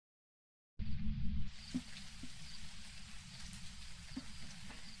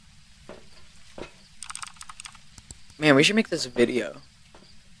 Man, we should make this a video.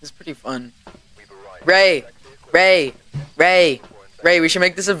 This is pretty fun. Ray, we should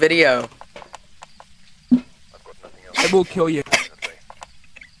make this a video. I will kill you.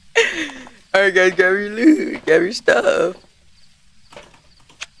 Alright guys, grab your loot, grab your stuff.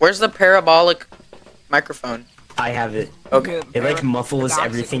 Where's the parabolic microphone? I have it. Okay. It like muffles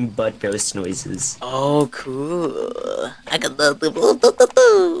everything but ghost noises. Oh, cool. I gotta go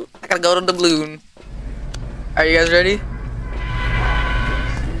to the balloon. Are you guys ready?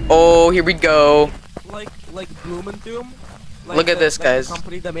 Oh, here we go. Like Bloom and Doom. Like Look at this, the guys.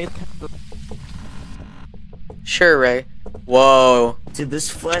 Company that made Sure, Ray. Whoa. Dude, this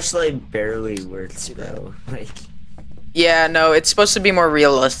flashlight barely works, bro. Like, Yeah, no, it's supposed to be more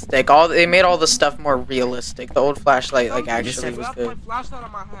realistic. They made all the stuff more realistic. The old flashlight, like, actually was left good. my flashlight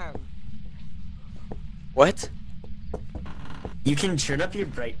on my hand. What? you can turn up your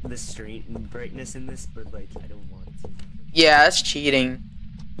brightness in this, but like, I don't want to. Yeah, that's cheating.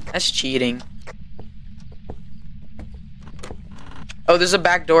 That's cheating. Oh, there's a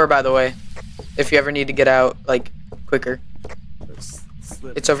back door, by the way. If you ever need to get out, like, quicker.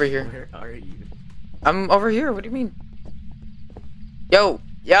 Slip. It's over here. Where are you? I'm over here. What do you mean? Yo,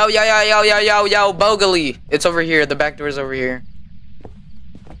 Bogally. It's over here. The back door is over here.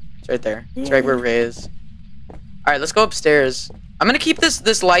 It's right there. It's right where Ray is. All right, let's go upstairs. I'm gonna keep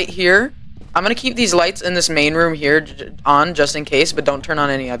this light here. I'm gonna keep these lights in this main room here on just in case, but don't turn on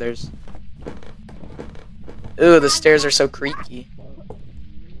any others. Ooh, the stairs are so creaky. Oh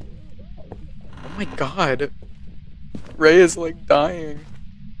my god. Ray is like dying.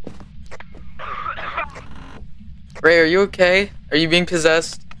 Ray, are you okay? Are you being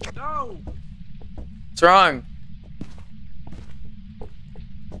possessed? No! What's wrong?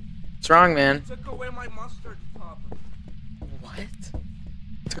 What's wrong, man? Took away my mustard tub. What?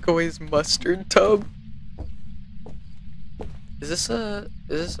 Took away his mustard tub? Is this a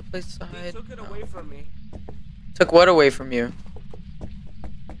place to They hide? took it away from me. Took what away from you?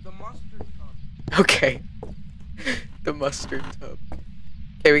 The mustard Okay. The mustard tub.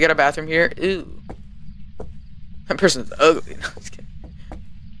 Okay, we got a bathroom here. Ew. That person's ugly. No, I'm just kidding.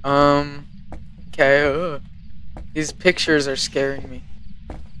 Okay. These pictures are scaring me.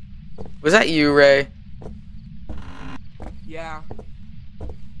 Was that you, Ray? Yeah.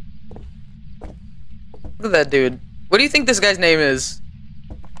 Look at that dude. What do you think this guy's name is?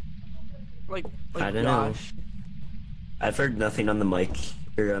 Like I don't know. Josh. I've heard nothing on the mic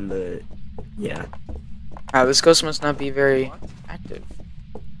or on the. Yeah. Wow, this ghost must not be very active.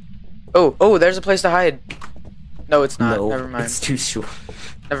 Oh, there's a place to hide. No, it's not. No, Never mind. it's too short.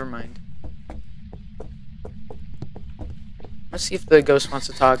 Never mind. Let's see if the ghost wants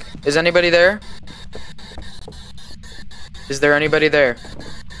to talk. Is anybody there? Is there anybody there?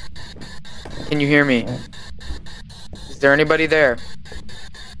 Can you hear me? Is there anybody there?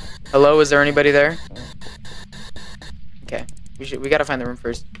 Hello, is there anybody there? Okay, we gotta find the room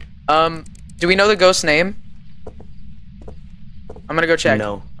first. Do we know the ghost's name? I'm gonna go check.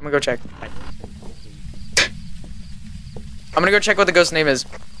 No. I'm gonna go check. I'm gonna go check what the ghost's name is.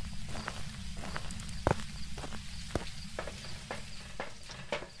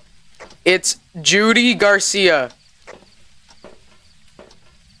 It's Judy Garcia.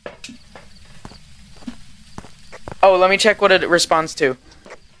 Oh, let me check what it responds to.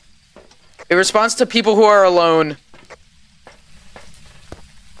 It responds to people who are alone.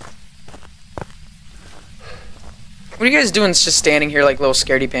 What are you guys doing just standing here like little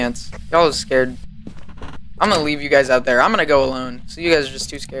scaredy pants? Y'all are scared. I'm gonna leave you guys out there. I'm gonna go alone. So you guys are just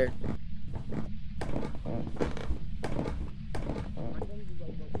too scared.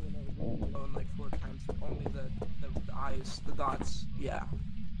 Like 4 times. Only the eyes, the dots. Yeah.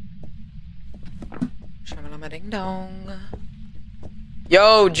 Shamalama ding dong.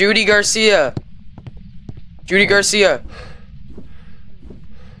 Yo, Judy Garcia. Judy Garcia.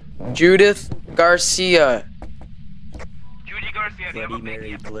 Judith Garcia. Judy Garcia, do you have a Bloody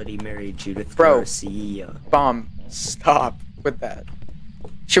Mary, big Bloody Mary, Judith Bro. Garcia. Bomb. Stop with that.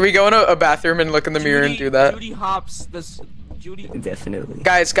 Should we go in a bathroom and look in the mirror and do that? Judy hops. This Judy. Definitely.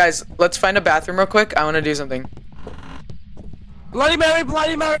 Guys, let's find a bathroom real quick. I want to do something. Bloody Mary,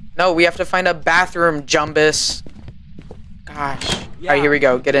 Bloody Mary. No, we have to find a bathroom, Jumbus. Gosh. Yeah, Alright, here we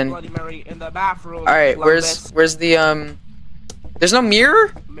go. Get in. Bloody Mary in the bathroom. Alright, Lumbus. where's the there's no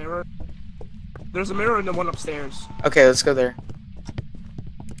mirror? Mirror? There's a mirror in the one upstairs. Okay, let's go there.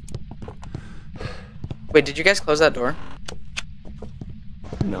 Wait, did you guys close that door?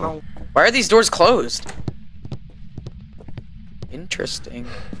 No. No. Why are these doors closed? Interesting.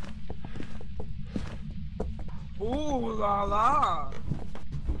 Ooh la la.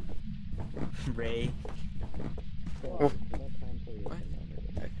 Ray. What?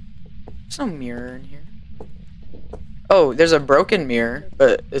 There's no mirror in here. Oh, there's a broken mirror,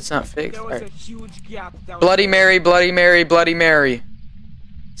 but it's not fixed. There was Alright. a huge gap down Bloody there. Mary, Bloody Mary, Bloody Mary.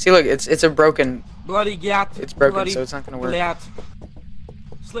 See, look, it's a broken. Bloody gap. It's broken, bloody so it's not gonna work. Blat.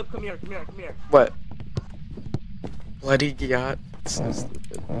 Slip, come here, come here, come here. What? Bloody yacht. It's so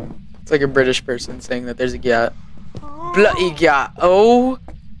stupid. It's like a British person saying that there's a yacht. Bloody yacht. Oh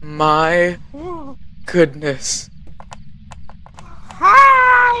my goodness.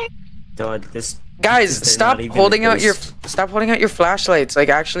 Hi. Dog, this. Guys, Is there stop not even holding a out your ghost? flashlights. Like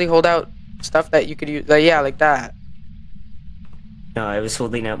actually hold out stuff that you could use. Like, yeah, like that. No, I was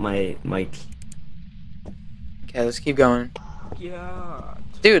holding out my mic. Okay, let's keep going. Yeah.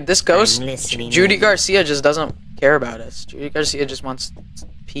 Dude, this ghost, I'm listening Judy in. Garcia just doesn't care about us. Judy Garcia just wants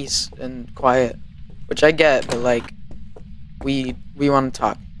peace and quiet, which I get, but like, we want to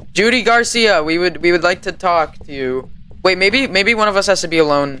talk. Judy Garcia, we would like to talk to you. Wait, maybe one of us has to be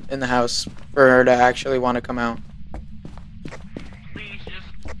alone in the house for her to actually want to come out. Please just.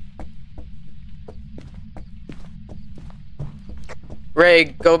 Ray,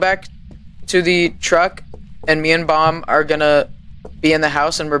 go back to the truck, and me and Bomb are gonna be in the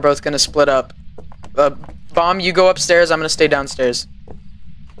house, and we're both gonna split up. Bomb, you go upstairs. I'm gonna stay downstairs.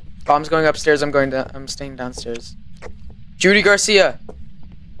 Bomb's going upstairs. I'm staying downstairs. Judy Garcia,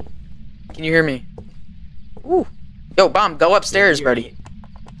 can you hear me? Ooh, yo, Bomb, go upstairs, Do you have buddy. your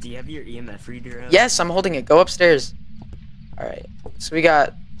Do you have your EMF reader out? Yes, I'm holding it. Go upstairs. All right. So we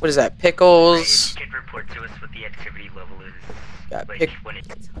got, what is that? Pickles. You can report to us what the activity level is. Got Like pick when it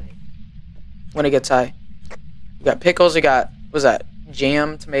gets high. when it gets high. We got pickles. We got, what was that?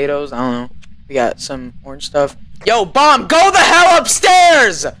 Jam, tomatoes. I don't know. We got some orange stuff. Yo, Bomb, go the hell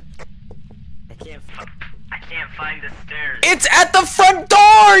upstairs! I can't find the stairs. It's at the front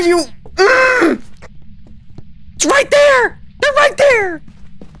door, you. It's right there. They're right there.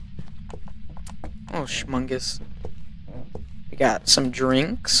 Oh, schmungus. We got some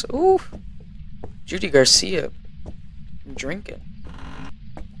drinks. Ooh. Judy Garcia. I'm drinking.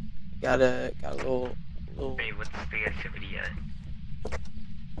 Got a little. Hey, what's the activity yet?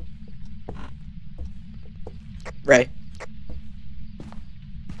 Ray.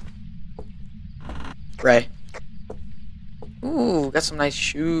 Ray. Ooh, got some nice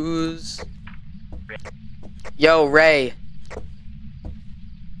shoes. Yo, Ray.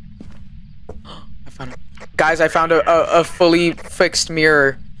 I found it. Guys, I found a fully fixed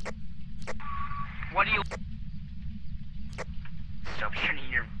mirror. What do you? Stop turning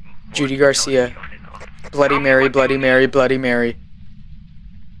your Judy Garcia. Bloody Mary, Bloody Mary, Bloody Mary.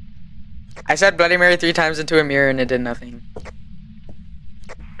 I said Bloody Mary 3 times into a mirror and it did nothing.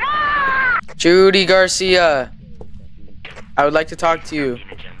 Judy Garcia. I would like to talk to you.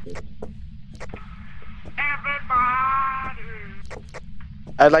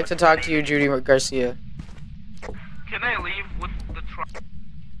 I'd like to talk to you, Judy Garcia. Can I leave with the truck?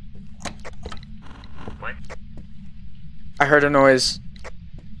 What? I heard a noise.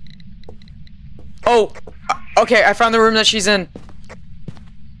 Oh! Okay, I found the room that she's in.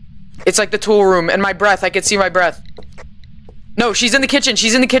 It's like the tool room, and my breath. I could see my breath. No, she's in the kitchen.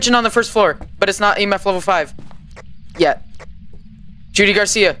 She's in the kitchen on the first floor, but it's not EMF level 5 yet. Judy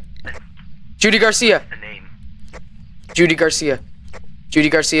Garcia. Judy Garcia. The name. Judy Garcia. Judy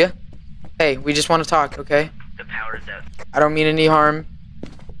Garcia. Hey, we just want to talk, okay? The power's out. I don't mean any harm.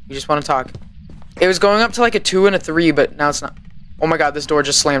 We just want to talk. It was going up to like a 2 and a 3, but now it's not. Oh my god, this door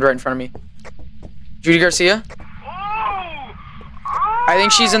just slammed right in front of me. Judy Garcia? Oh! I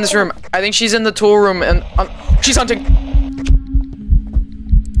think she's in this room. I think she's in the tool room and she's hunting.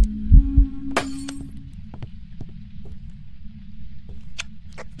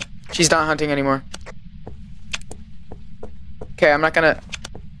 She's not hunting anymore. Okay, I'm not gonna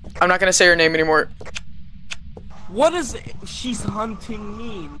say her name anymore. What does she's hunting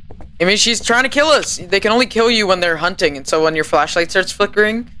mean? I mean, she's trying to kill us. They can only kill you when they're hunting, and so when your flashlight starts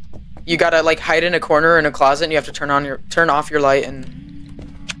flickering, you gotta like hide in a corner in a closet, and you have to turn off your light and.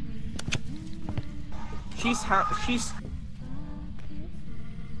 She's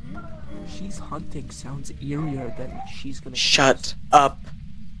hunting sounds eerier than she's gonna. Shut up.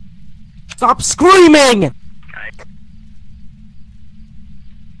 Stop screaming!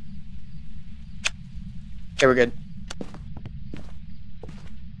 Okay, we're good.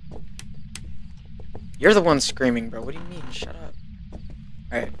 You're the one screaming, bro. What do you mean? Shut up.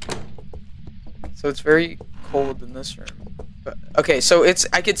 Alright. So it's very cold in this room. But, okay, so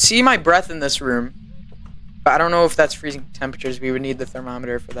I could see my breath in this room. But I don't know if that's freezing temperatures. We would need the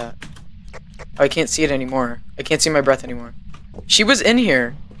thermometer for that. Oh, I can't see it anymore. I can't see my breath anymore. She was in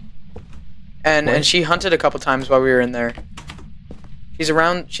here. And she hunted a couple times while we were in there. She's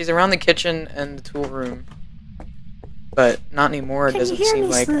around the kitchen and the tool room. But not anymore, it doesn't seem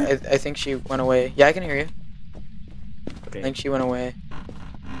like. I think she went away. Yeah, I can hear you. Okay. I think she went away.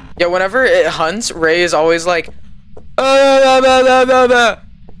 Yeah, whenever it hunts, Ray is always like, I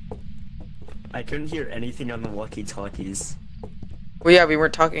I couldn't hear anything on the walkie-talkies. Well, yeah, we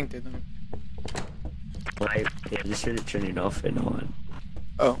weren't talking through them. I just heard it turning off and on.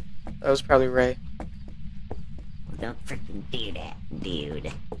 Oh, that was probably Ray. Don't freaking do that,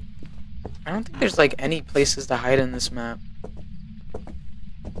 dude. I don't think there's like any places to hide in this map.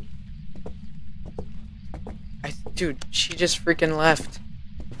 Dude, she just freaking left.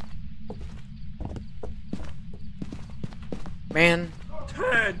 Man.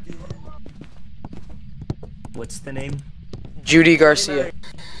 What's the name? Judy Garcia.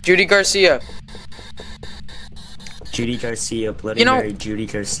 Judy Garcia. Judy Garcia, Bloody Mary, Judy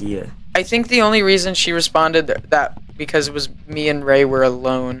Garcia. I think the only reason she responded that because it was me and Ray were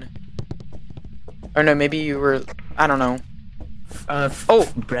alone. Or no, maybe you were, I don't know.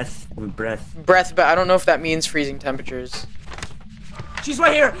 Breath, Breath, but I don't know if that means freezing temperatures. She's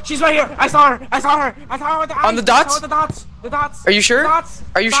right here! She's right here! I saw her! I saw her! I saw her with the eyes! On the dots? I saw the dots! The dots! Are you sure? The dots!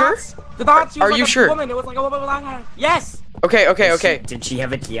 Are you the sure? dots, the dots! She was Are like you a sure? Woman. It was like a woman with long hair. Yes! Okay. Did she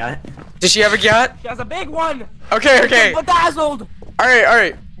have a yacht? Does she have a yacht? She has a big one! Okay. Bedazzled!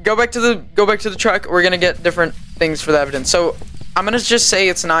 Alright. Go back to the truck. We're gonna get different things for the evidence. So I'm gonna just say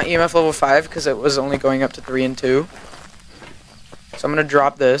it's not EMF level 5 because it was only going up to 3 and 2. So I'm gonna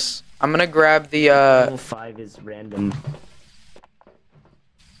drop this. I'm gonna grab the Level 5 is random.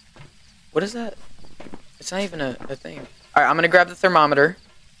 What is that? It's not even a thing. Alright, I'm gonna grab the thermometer.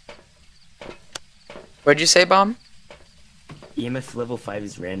 What'd you say, Bomb? EMF level 5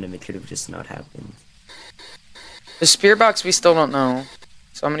 is random, it could have just not happened. The spear box we still don't know.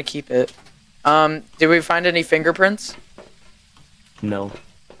 So I'm gonna keep it. Did we find any fingerprints? No.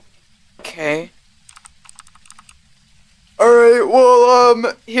 Okay. Alright,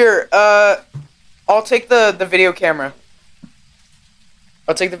 well, here, I'll I'll take the video camera.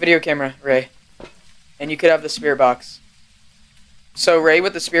 I'll take the video camera, Ray. And you could have the spirit box. So, Ray,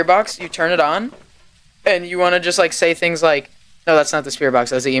 with the spirit box, you turn it on. And you want to just, like, say things like... No, that's not the spirit box.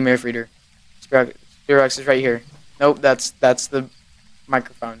 That's the EMF reader. Spirit box is right here. Nope, that's the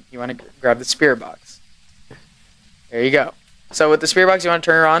microphone. You want to grab the spirit box. There you go. So, with the spirit box, you want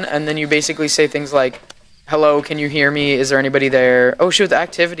to turn it on. And then you basically say things like... Hello, can you hear me? Is there anybody there? Oh, shoot, the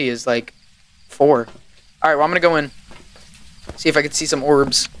activity is, like, 4. Alright, well, I'm gonna go in. See if I can see some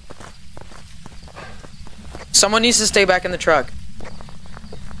orbs. Someone needs to stay back in the truck.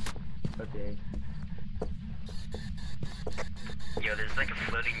 Okay. Yo, there's like a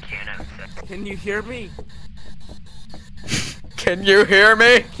floating can outside. Can you hear me? Can you hear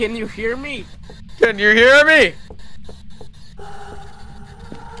me? Can you hear me? Can you hear me?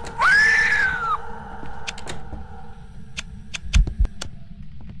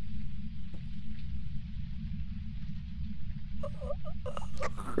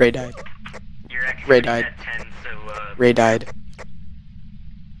 Ray died. You're actually Ray died. at 10, so Ray died.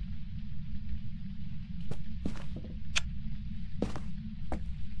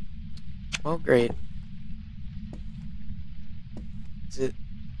 Well, great. Is it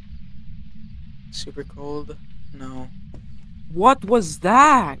super cold? No. What was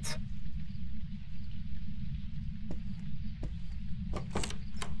that?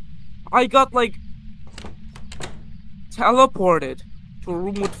 I got like teleported to a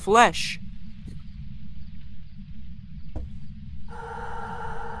room with flesh.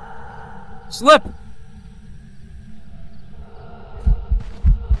 Slip!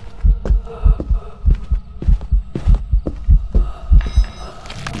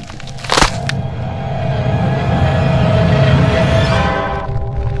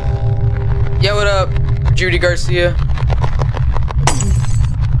 Yeah, what up, Judy Garcia?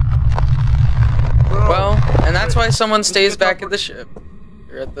 Well, and that's why someone stays back at the ship.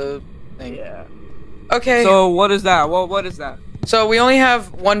 Or at the thing. Yeah. Okay. So what is that? What is that? So we only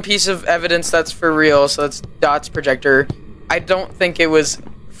have one piece of evidence that's for real, so that's Dot's projector. I don't think it was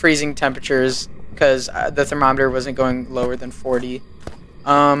freezing temperatures, because the thermometer wasn't going lower than 40.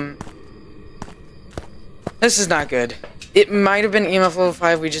 This is not good. It might have been EMF level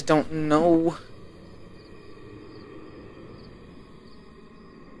 5, we just don't know.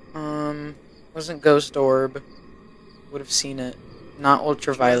 Wasn't Ghost Orb. Would have seen it. Not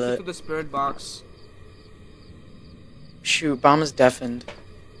Ultraviolet. To the spirit box. Shoot, Bomb is deafened.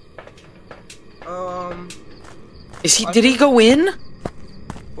 Is he? I Did he go in?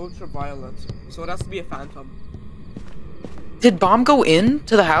 Ultraviolet. So it has to be a phantom. Did Bomb go in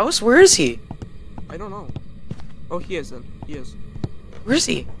to the house? Where is he? I don't know. Oh, he isn't. He is. Where is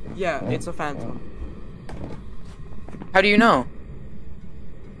he? Yeah, it's a phantom. How do you know?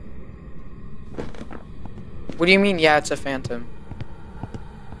 What do you mean, yeah, it's a phantom?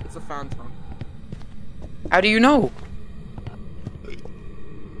 It's a phantom. How do you know?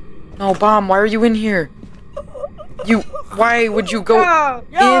 No, Bomb, why are you in here? Why would you go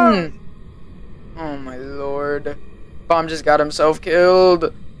in? Oh my lord. Bomb just got himself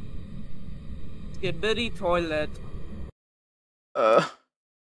killed. Skibidi toilet. Why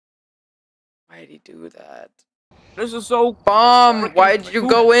did he do that? This is so Bomb, why'd you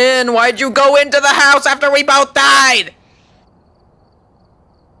go in? Why'd you go into the house after we both died?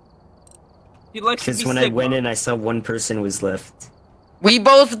 He likes to Because be when I Sigma. went in, I saw one person was left. We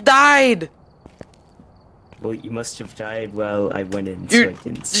both died. Well, you must have died while I went in, so I You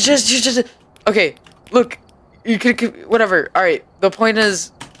didn't. just okay. Look, you could whatever. All right. The point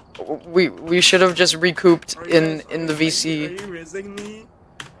is, we should have just recouped in the VC. Are you raising me?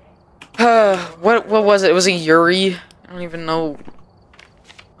 What was it? It was a Yuri. I don't even know.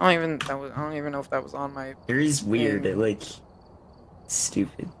 I don't even know if that was on my. Yuri's weird. Like,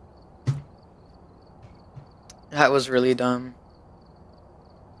 stupid. That was really dumb.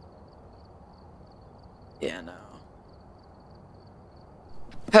 Yeah, no.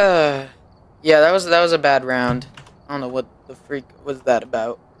 Yeah, that was a bad round. I don't know what the freak was that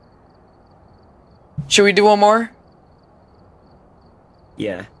about. Should we do one more?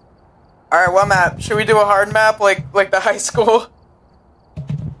 Yeah. Alright, what map? Should we do a hard map like the high school?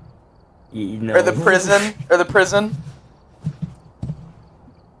 No. Or the prison? Or the prison?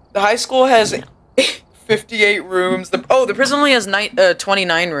 The high school has 58 rooms. The prison only has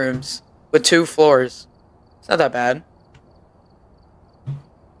 29 rooms with 2 floors. It's not that bad.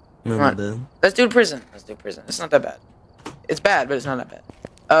 No, Come on. no. Let's do prison. Let's do prison. It's not that bad. It's bad, but it's not that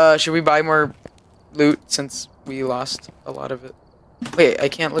bad. Should we buy more loot since we lost a lot of it? Wait, I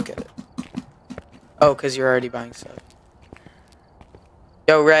can't look at it. Oh, because you're already buying stuff.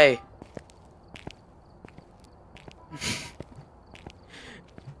 Yo, Ray.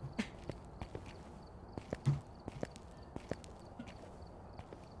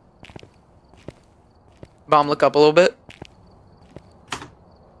 Bomb, look up a little bit.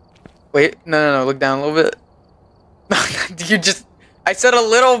 Wait, no, look down a little bit. I said a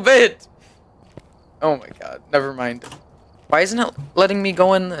little bit. Oh my god, never mind. Why isn't it letting me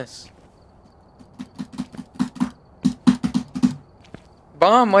go in this?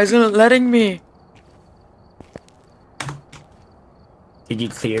 Bomb, why isn't it letting me? Did you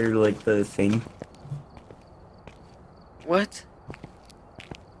clear, like, the thing? What?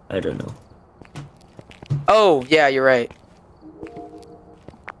 I don't know. Oh, yeah, you're right.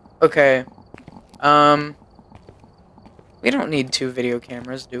 Okay. We don't need 2 video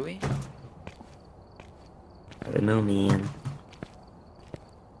cameras, do we? I don't know, man.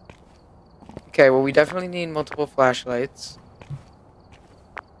 Okay, well, we definitely need multiple flashlights.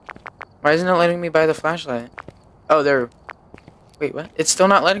 Why isn't it letting me buy the flashlight? Oh, there. Wait, what? It's still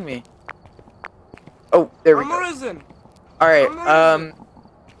not letting me. Oh, there we go. Risen. Alright,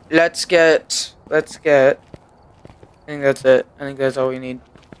 let's get... I think that's it. I think that's all we need.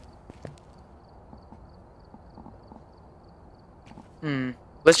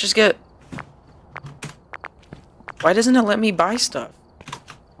 Let's just get... Why doesn't it let me buy stuff?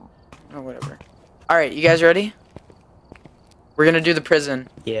 Oh, whatever. Alright, you guys ready? We're gonna do the prison.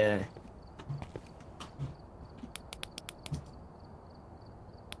 Yeah.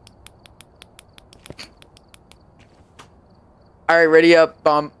 Alright, ready up,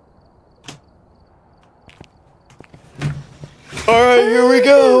 Bomb. Alright, here we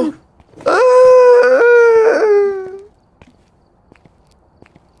go.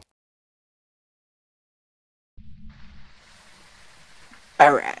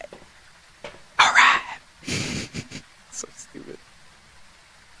 Alright. So stupid.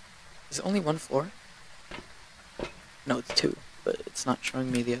 Is it only 1 floor? No, it's 2, but it's not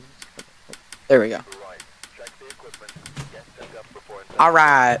showing me the others. There we go.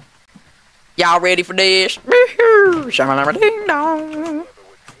 Alright. Y'all ready for this? Ooh, I'm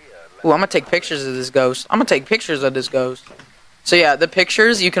gonna take pictures of this ghost. So yeah, the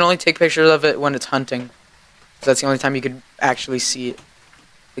pictures, you can only take pictures of it when it's hunting. So that's the only time you could actually see it.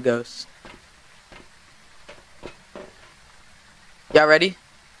 The ghost. Y'all ready?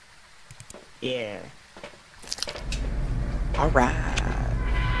 Yeah. Alright.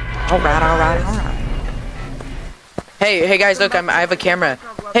 Hey guys, look, I have a camera.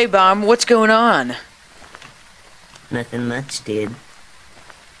 Hey Bomb, what's going on? Nothing much, dude.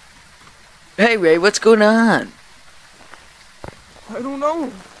 Hey Ray, what's going on? I don't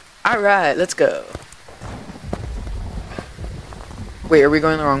know. Alright, let's go. Wait, are we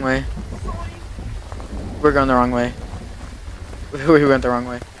going the wrong way? We're going the wrong way. We went the wrong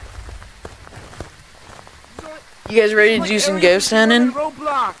way. You guys ready to do some ghost hunting? In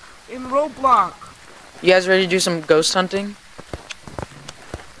Roblox. You guys ready to do some ghost hunting?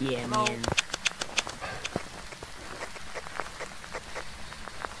 Yeah, No. man.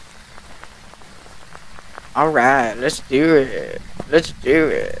 Alright, let's do it.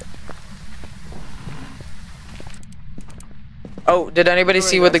 Oh, did anybody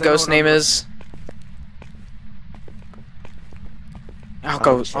see what the ghost name is? I'll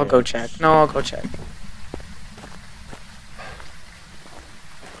go check. No, I'll go check.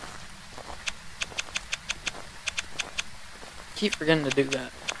 Keep forgetting to do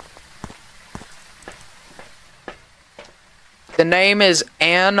that. The name is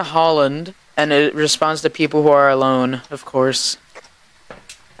Anne Holland, and it responds to people who are alone, of course.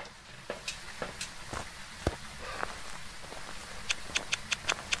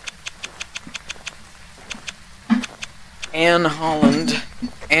 Anne Holland.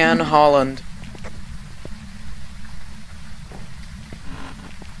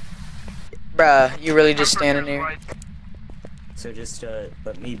 Bruh, you really just standing here? So just,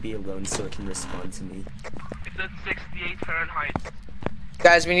 let me be alone so it can respond to me. It's at 68 Fahrenheit.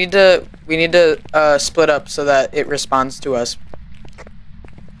 Guys, we need to split up so that it responds to us.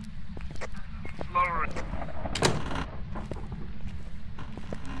 Lower it.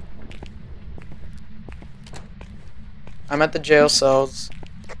 I'm at the jail cells.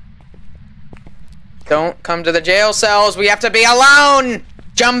 Don't come to the jail cells. We have to be alone,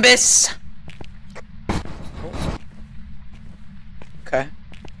 Jumbus. Okay.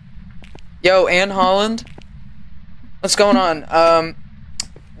 Yo, Anne Holland. What's going on?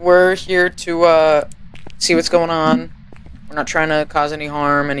 We're here to see what's going on. We're not trying to cause any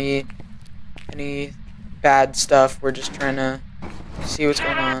harm, any bad stuff. We're just trying to see what's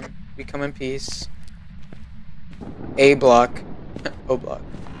going on. We come in peace. A block. O block.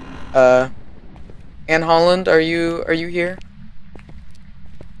 Anne Holland, are you here?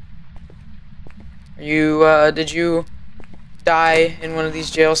 Did you die in one of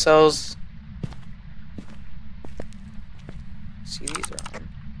these jail cells?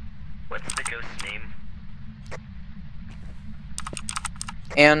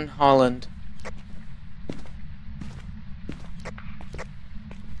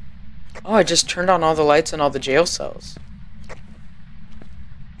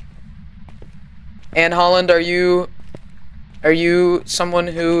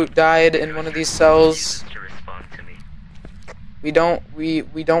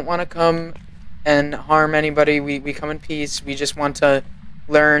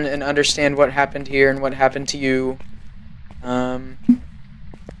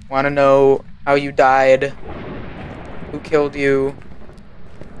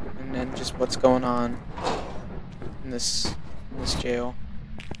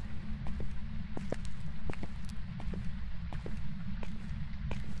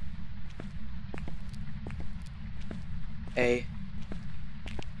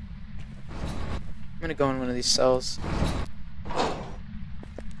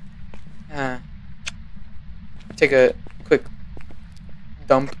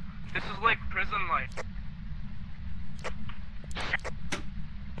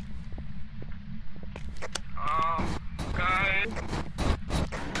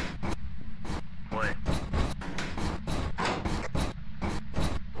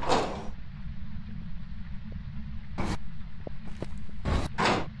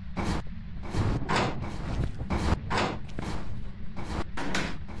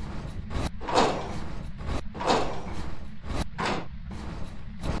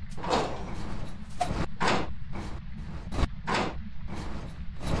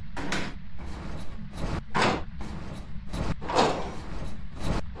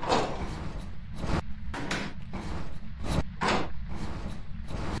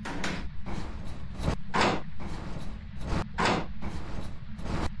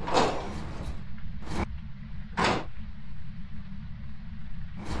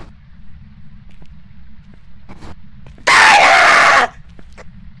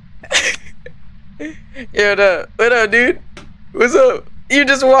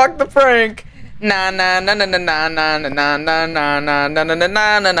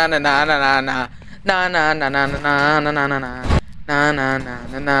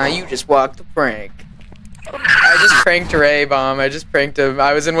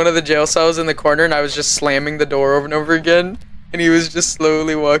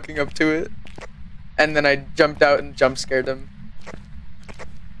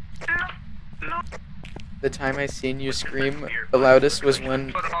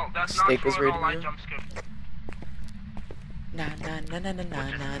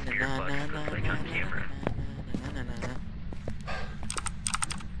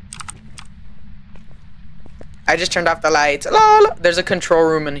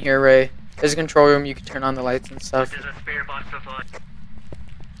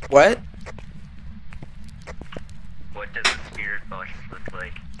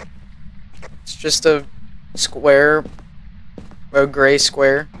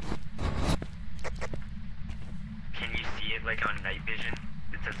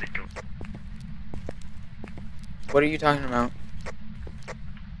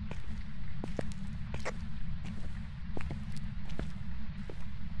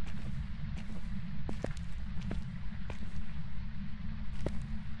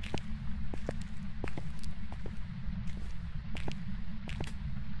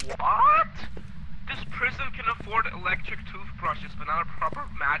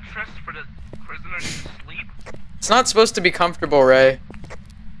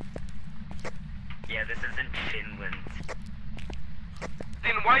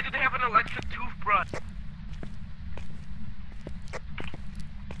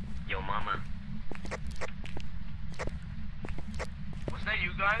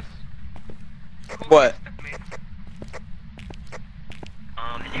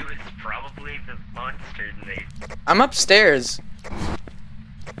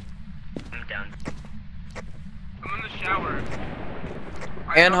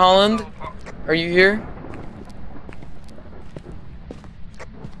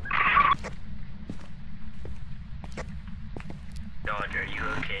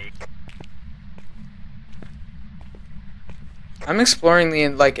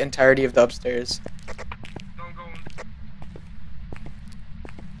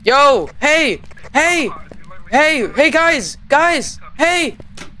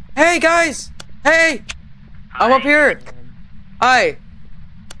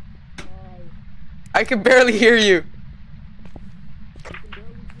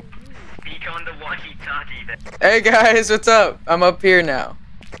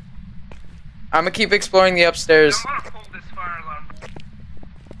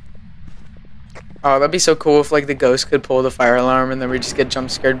 Oh, that'd be so cool if like the ghost could pull the fire alarm and then we just get jump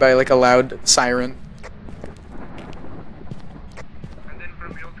scared by like a loud siren. And then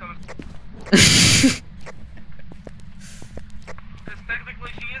Vermeil comes. Because technically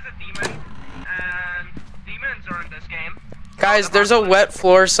she is a demon, and demons are in this game. Guys, there's a wet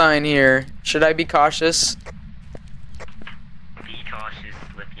floor sign here. Should I be cautious? Be cautious,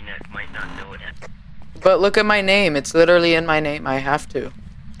 Slipknot might not know it. But look at my name. It's literally in my name. I have to.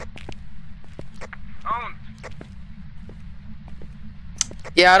 Oh,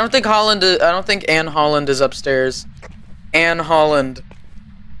 Yeah, I don't think I don't think Anne Holland is upstairs. Anne Holland.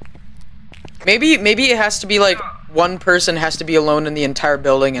 Maybe it has to be like one person has to be alone in the entire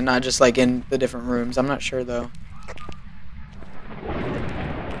building and not just like in the different rooms. I'm not sure though.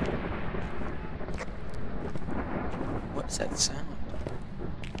 What's that sound?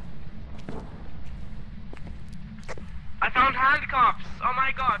 I found handcuffs. Oh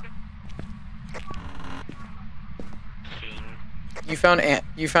my god. King.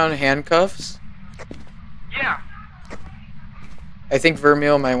 You found handcuffs? Yeah. I think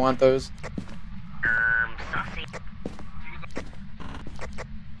Vermeil might want those. Saucy.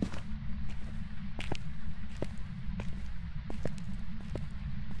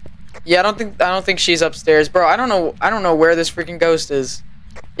 Yeah, I don't think she's upstairs, bro. I don't know where this freaking ghost is.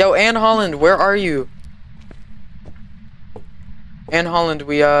 Yo, Anne Holland, where are you? Anne Holland,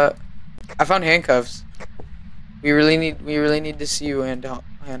 I found handcuffs. We really need to see you, Anne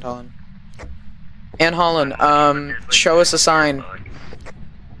Holland. Anne Holland, show us a sign.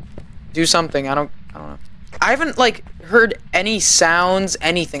 Do something. I don't know. I haven't like heard any sounds,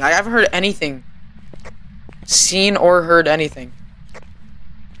 anything. I haven't heard anything. Seen or heard anything.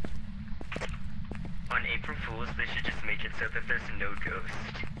 On April Fools, they should just make it so that there's no ghost.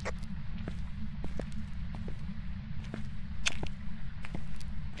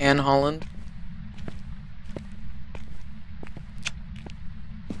 Anne Holland.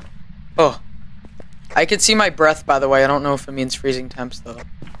 Oh. I could see my breath, by the way. I don't know if it means freezing temps, though.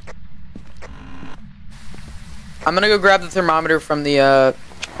 I'm gonna go grab the thermometer from the,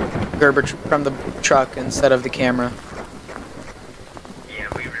 from the truck instead of the camera. Yeah,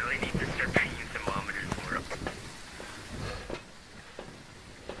 we really need to start bringing thermometers more up.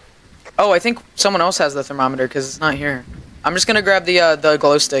 Oh, I think someone else has the thermometer, because it's not here. I'm just gonna grab the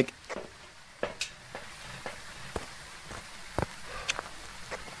glow stick.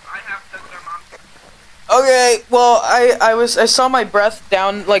 I have the thermometer. Okay, well, I saw my breath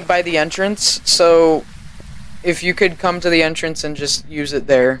down, like, by the entrance, so if you could come to the entrance and just use it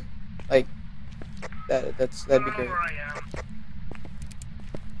there, like, that'd be I don't know great. where I am.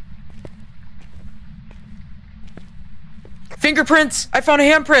 Fingerprints! I found a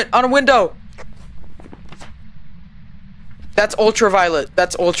handprint on a window! That's ultraviolet.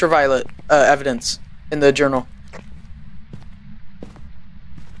 That's ultraviolet evidence in the journal.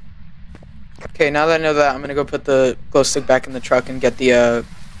 Okay, now that I know that, I'm gonna go put the glow stick back in the truck and get the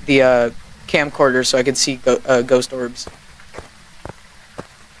camcorder so I can see ghost orbs.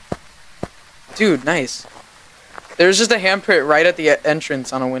 Dude, nice. There's just a handprint right at the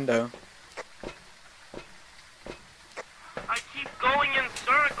entrance on a window. I keep going in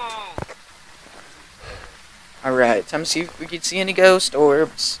circles. Alright, time to see if we can see any ghost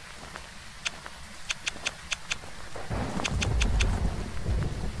orbs.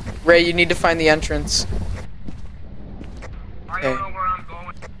 Ray, you need to find the entrance. I don't know where I'm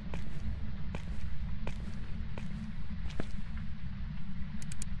going.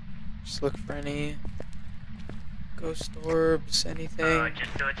 Just look for any ghost orbs, anything.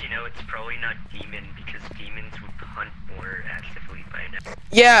 Just to let you know, it's probably not demon, because demons would hunt more actively by now.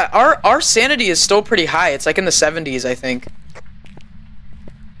 Yeah, our sanity is still pretty high. It's like in the 70s, I think.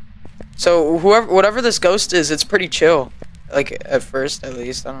 So whatever this ghost is, it's pretty chill. Like at first, at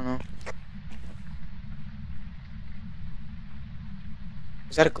least. I don't know.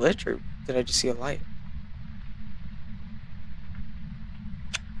 Is that a glitch or did I just see a light?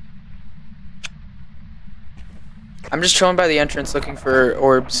 I'm just chilling by the entrance looking for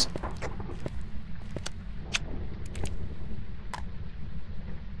orbs.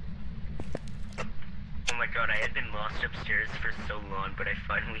 Oh my god, I had been lost upstairs for so long, but I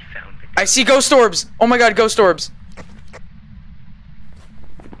finally found the I see ghost orbs! Oh my god, ghost orbs!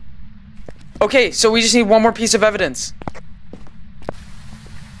 Okay, so we just need one more piece of evidence.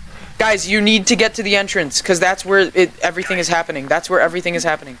 Guys, you need to get to the entrance, because that's where everything is happening. That's where everything is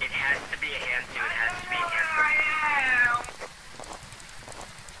happening. It has to be a hand suit, it has to be a hand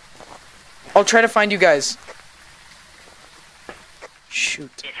suit. I'll try to find you guys.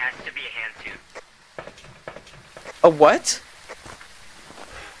 Shoot. It has to be a hand suit. A what?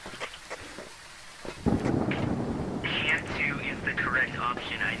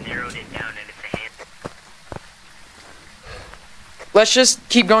 zeroed it down and it's a hand. Let's just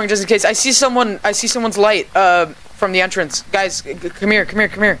keep going just in case. I see someone's light from the entrance. Guys, come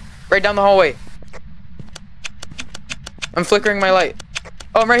here. Right down the hallway. I'm flickering my light.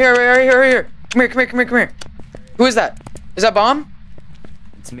 Oh, I'm right here. Come here. Who is that? Is that Bomb?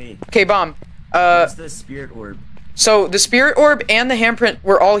 It's me. Okay, Bomb. Where's the spirit orb? So the spirit orb and the handprint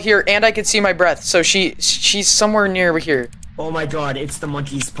were all here, and I could see my breath. So she's somewhere near here. Oh my god, it's the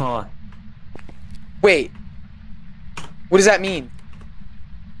monkey's paw. Wait. What does that mean?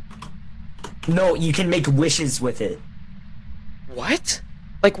 No, you can make wishes with it. What?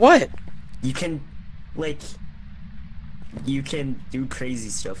 Like what? You can, like, you can do crazy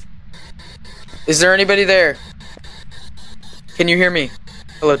stuff. Is there anybody there? Can you hear me?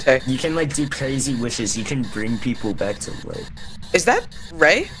 Hello, Tay. You can, like, do crazy wishes. You can bring people back to life. Is that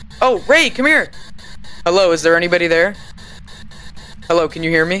Ray? Oh, Ray, come here. Hello, is there anybody there? Hello, can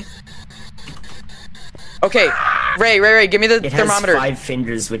you hear me? Okay, Ray, give me the thermometer. It has 5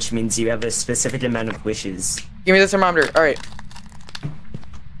 fingers, which means you have a specific amount of wishes. Give me the thermometer. All right.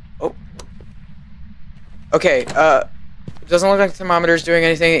 Oh. Okay. It doesn't look like the thermometer is doing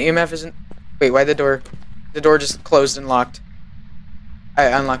anything. EMF isn't. Wait, why the door? The door just closed and locked. I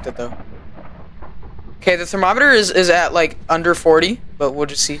unlocked it though. Okay, the thermometer is at like under 40, but we'll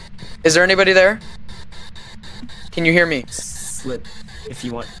just see. Is there anybody there? Can you hear me? Slip, if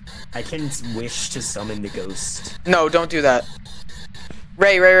you want. I can wish to summon the ghost. No, don't do that.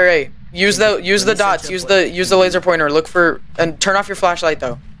 Ray. Use the dots. Use the laser pointer. Look for and turn off your flashlight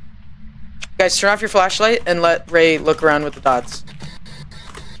though. Guys, turn off your flashlight and let Ray look around with the dots.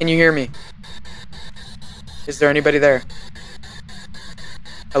 Can you hear me? Is there anybody there?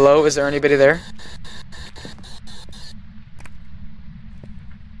 Hello, is there anybody there?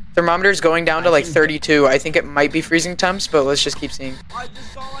 Thermometer's going down to like 32. I think it might be freezing temps, but let's just keep seeing. I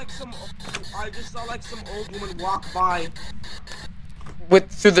just saw like some old woman walk by.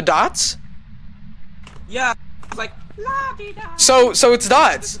 Through the dots? Yeah, it's like la-di-da. So it's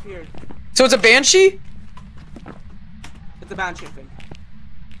dots. Disappeared. So it's a banshee? It's a banshee thing.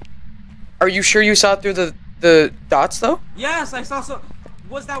 Are you sure you saw it through the dots though? Yes, I saw some.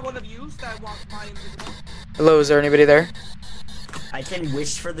 Was that one of you that walked by invisible? Hello, is there anybody there? I can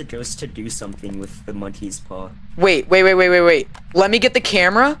wish for the ghost to do something with the monkey's paw. Wait. Let me get the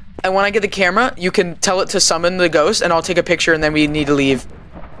camera, and when I get the camera, you can tell it to summon the ghost, and I'll take a picture, and then we need to leave.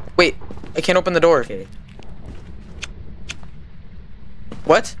 Wait, I can't open the door. Okay.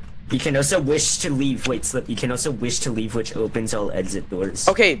 What? You can also wish to leave. Wait, Slip. You can also wish to leave, which opens all exit doors.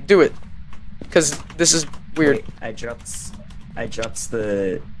 Okay, do it. Cause this is weird. Wait, I dropped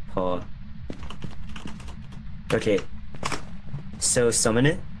the paw. Okay. So summon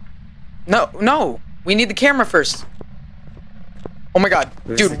it? No. We need the camera first. Oh my god.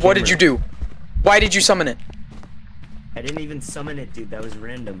 Where's Dude, the what did camera? you do? Why did you summon it? I didn't even summon it, dude. That was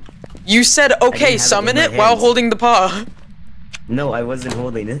random. You said okay, have it summon in it my while hands. holding the paw. No, I wasn't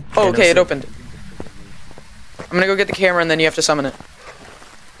holding it. Oh, And okay, it also- opened. I'm gonna go get the camera and then you have to summon it.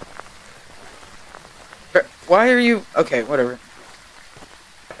 Why are you... Okay, whatever.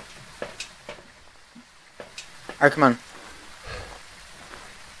 Alright, come on.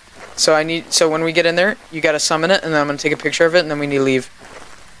 So when we get in there, you gotta summon it, and then I'm gonna take a picture of it, and then we need to leave.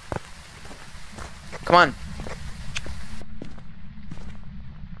 Come on.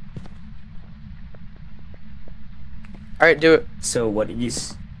 Alright, do it. So what did you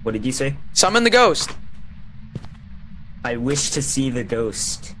say? Summon the ghost. I wish to see the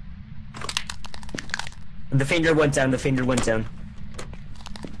ghost. The finger went down. The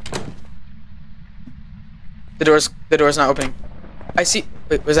door's not opening. I see.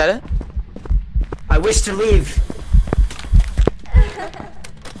 Wait, was that it? I wish to leave.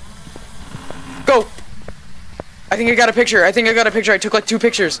 Go. I think I got a picture. I took like 2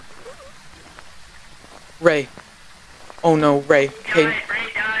 pictures. Ray. Oh no, Ray. Okay. Ray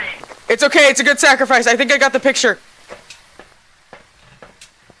died. It's okay. It's a good sacrifice. I think I got the picture.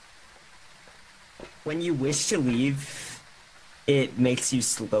 When you wish to leave, it makes you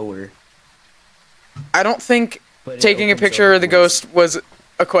slower. I don't think But it taking a opens picture up of the doors. ghost was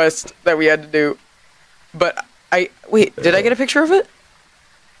a quest that we had to do. But wait, did I get a picture of it?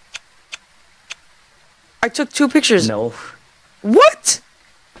 I took 2 pictures. No. What?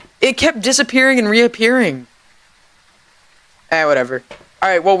 It kept disappearing and reappearing. Whatever.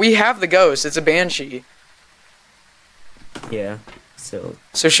 Alright, well, we have the ghost. It's a banshee. Yeah. So.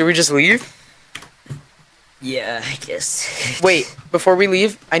 So should we just leave? Yeah, I guess. Wait, before we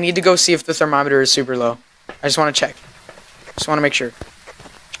leave, I need to go see if the thermometer is super low. I just want to check. Just want to make sure.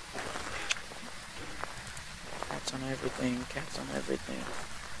 Cats on everything.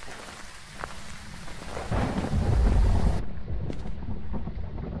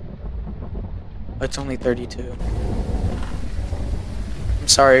 It's only 32. I'm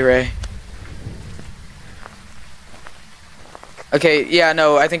sorry, Ray. Okay, yeah,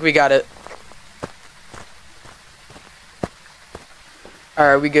 no, I think we got it.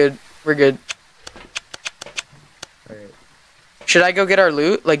 Alright, we good. We're good. Alright. Should I go get our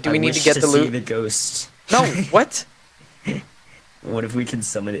loot? Like, do we need to get the see loot? the ghost. No, what? What if we can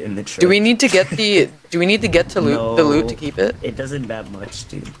summon it in the truck? Do we need to get the? Do we need to get to loot the loot to keep it? It doesn't that much,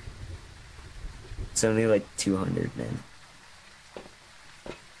 dude. It's only like 200, man.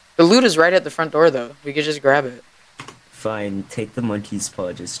 The loot is right at the front door, though. We could just grab it. Fine, take the monkey's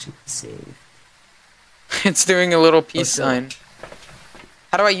paw just to save. It's doing a little peace so- sign.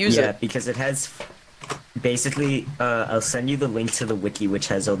 How do I use Yeah, it? because it has... Basically, I'll send you the link to the wiki, which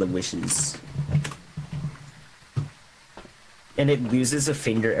has all the wishes. And it loses a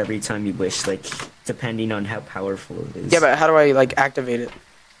finger every time you wish, like, depending on how powerful it is. Yeah, but how do I, like, activate it?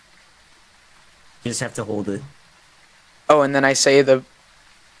 You just have to hold it. Oh, and then I say the...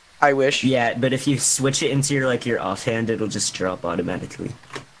 I wish? Yeah, but if you switch it into your offhand, it'll just drop automatically.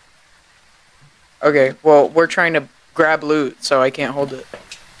 Okay, well, we're trying to grab loot, so I can't hold it.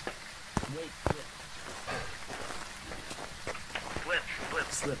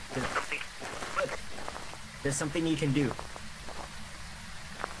 Slip. There's something you can do.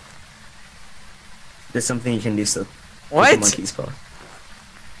 There's something you can do, Slip. What? With the monkey's paw.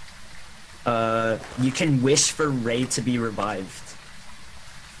 You can wish for Ray to be revived.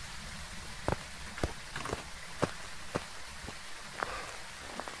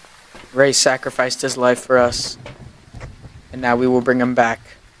 Ray sacrificed his life for us. And now we will bring him back.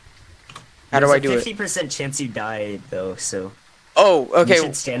 How do I do it? There's a 50% chance you die, though, so... Oh, okay. You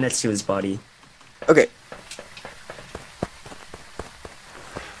should stand next to his body. Okay.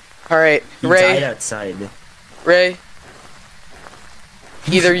 Alright, He died Ray. outside. Ray.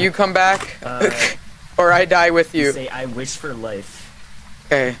 Either you come back, or I die with you. Say, I wish for life.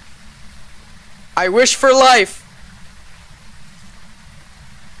 Okay. I wish for life!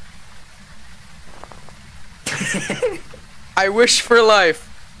 I wish for life.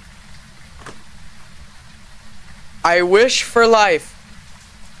 I wish for life.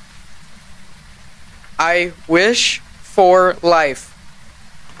 I wish for life.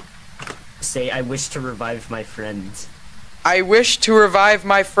 Say, I wish to revive my friend. I wish to revive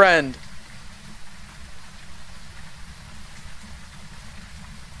my friend.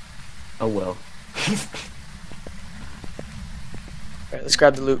 Oh well. Alright, let's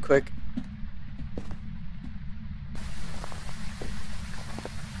grab the loot quick.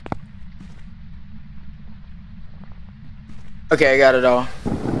 Okay, I got it all.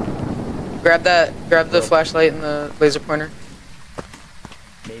 Grab the flashlight and the laser pointer.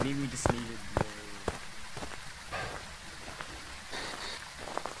 Maybe we just needed more...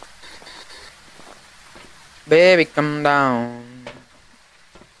 Baby, come down.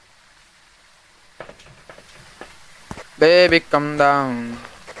 Baby, come down.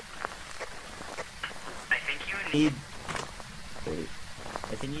 I think you Need... Wait.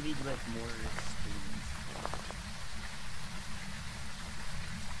 I think you need, like, more screens.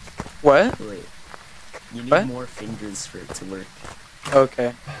 What? Wait. You need What? more fingers for it to work.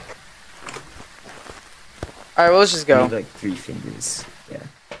 Okay. Alright, well, let's just You go. need, like, 3 fingers. Yeah.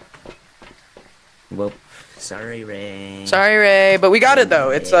 Well, sorry, Ray. Sorry, Ray, but we got it,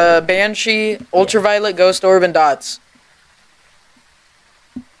 though. It's Banshee, Ultraviolet, Ghost Orb, and Dots.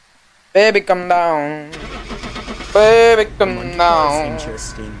 Baby, come down. Baby, come Monkey paw down. is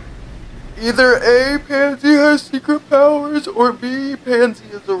interesting. Either A, Pansy has secret powers, or B, Pansy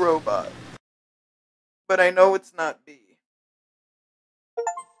is a robot. But I know it's not B.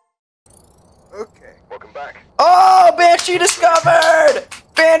 Okay. Welcome back. Oh, Banshee discovered!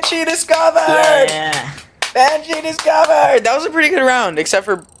 Banshee discovered! Yeah. Banshee discovered! That was a pretty good round, except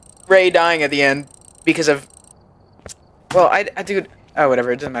for Ray dying at the end because of... Well, I dude... Oh,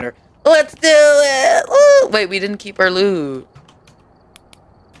 whatever, it doesn't matter. Let's do it! Woo! Wait, we didn't keep our loot.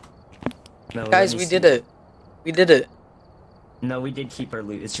 No, let Guys, me we see. did it. We did it. No, we did keep our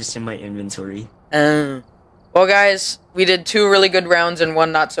loot. It's just in my inventory. Well, guys, we did 2 really good rounds and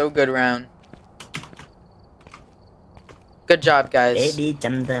 1 not so good round. Good job, guys. Baby,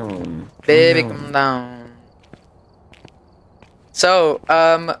 come down. Baby, come down. So,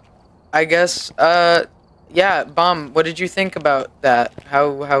 I guess, yeah, Bomb, what did you think about that?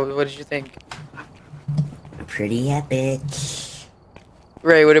 What did you think? Pretty epic.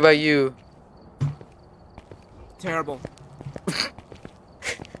 Ray, what about you? Terrible.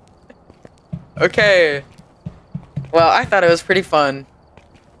 Okay. Well, I thought it was pretty fun.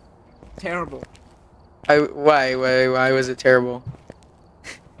 Terrible. Why was it terrible?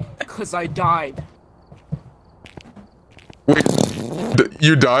 Because I died. Wait,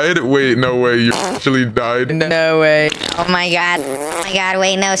 you died? Wait, no way. You actually died. No way. Oh my god. Oh my god,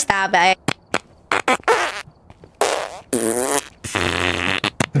 wait, no, stop.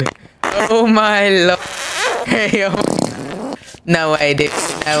 Oh my lord. Hey, oh. No way, dude.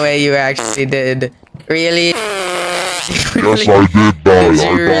 No way you actually did. Really? Yes, I did die. Did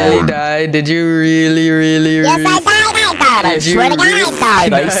you really die? Did you really? Yes, I died. I Did you swear to God, I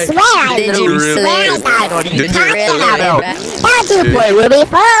died. I really- swear I Did you literally swear I really- died. What are you Did you talking really? about? Don't you play with me,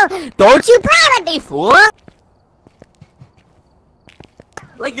 fool! Don't you play with me, fool!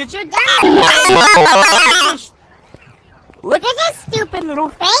 Like, did you die? Look at this stupid little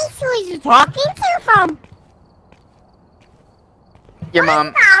face. Who is you talking to from? Your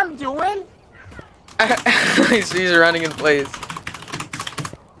mom. What's mom doing? She's running in place.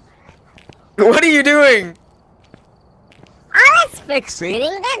 What are you doing? I was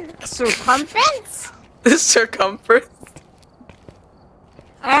fixating the circumference. The circumference?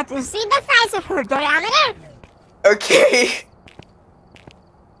 I have to see the size of her diameter. Okay.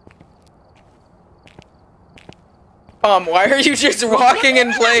 Why are you just walking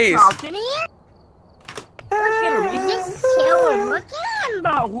in place? Balcony? We're just chilling, looking,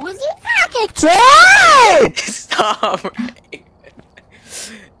 but who's you talking to? Stop.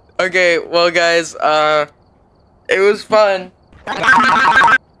 Okay, well guys, it was fun.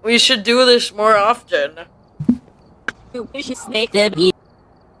 We should do this more often. We should snake the beat.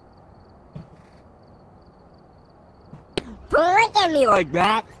 Don't look at me like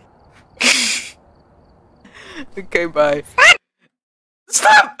that. Okay, bye.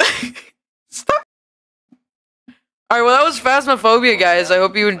 Stop! Stop! Alright, well that was Phasmophobia, guys. I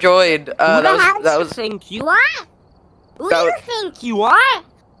hope you enjoyed. Who the hell that do you was think you are? Who do that you was- think you are?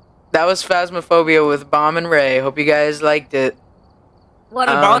 that was Phasmophobia with Bomb and Rei. Hope you guys liked it. What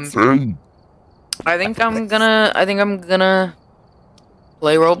about Hey, I think I'm gonna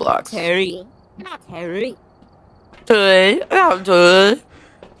play Roblox. Terry? Not Terry. Today, today.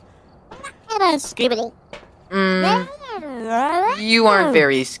 Skibbity. You aren't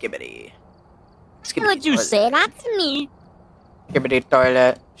very skibbity. Why would you toilet. say that to me? Skibbity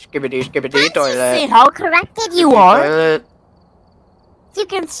toilet. Skibbity skibbity Can't you toilet. see how corrected you Skibbity are? toilet. You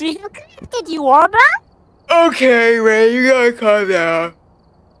can see how corrected you are, bro? Okay, Ray, you gotta calm down.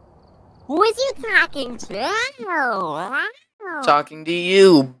 Who is you talking to? Talking to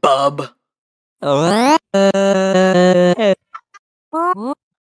you, bub.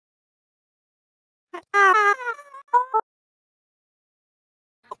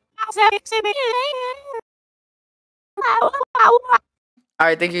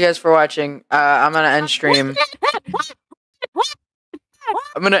 Alright, thank you guys for watching. I'm gonna end stream.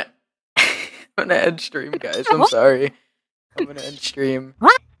 I'm gonna I'm gonna end stream, guys. I'm sorry. I'm gonna end stream.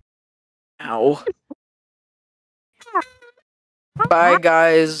 Ow. Bye,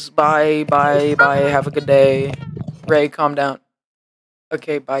 guys. Bye, bye, bye. Have a good day. Ray, calm down.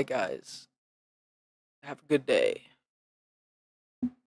 Okay, bye, guys. Have a good day.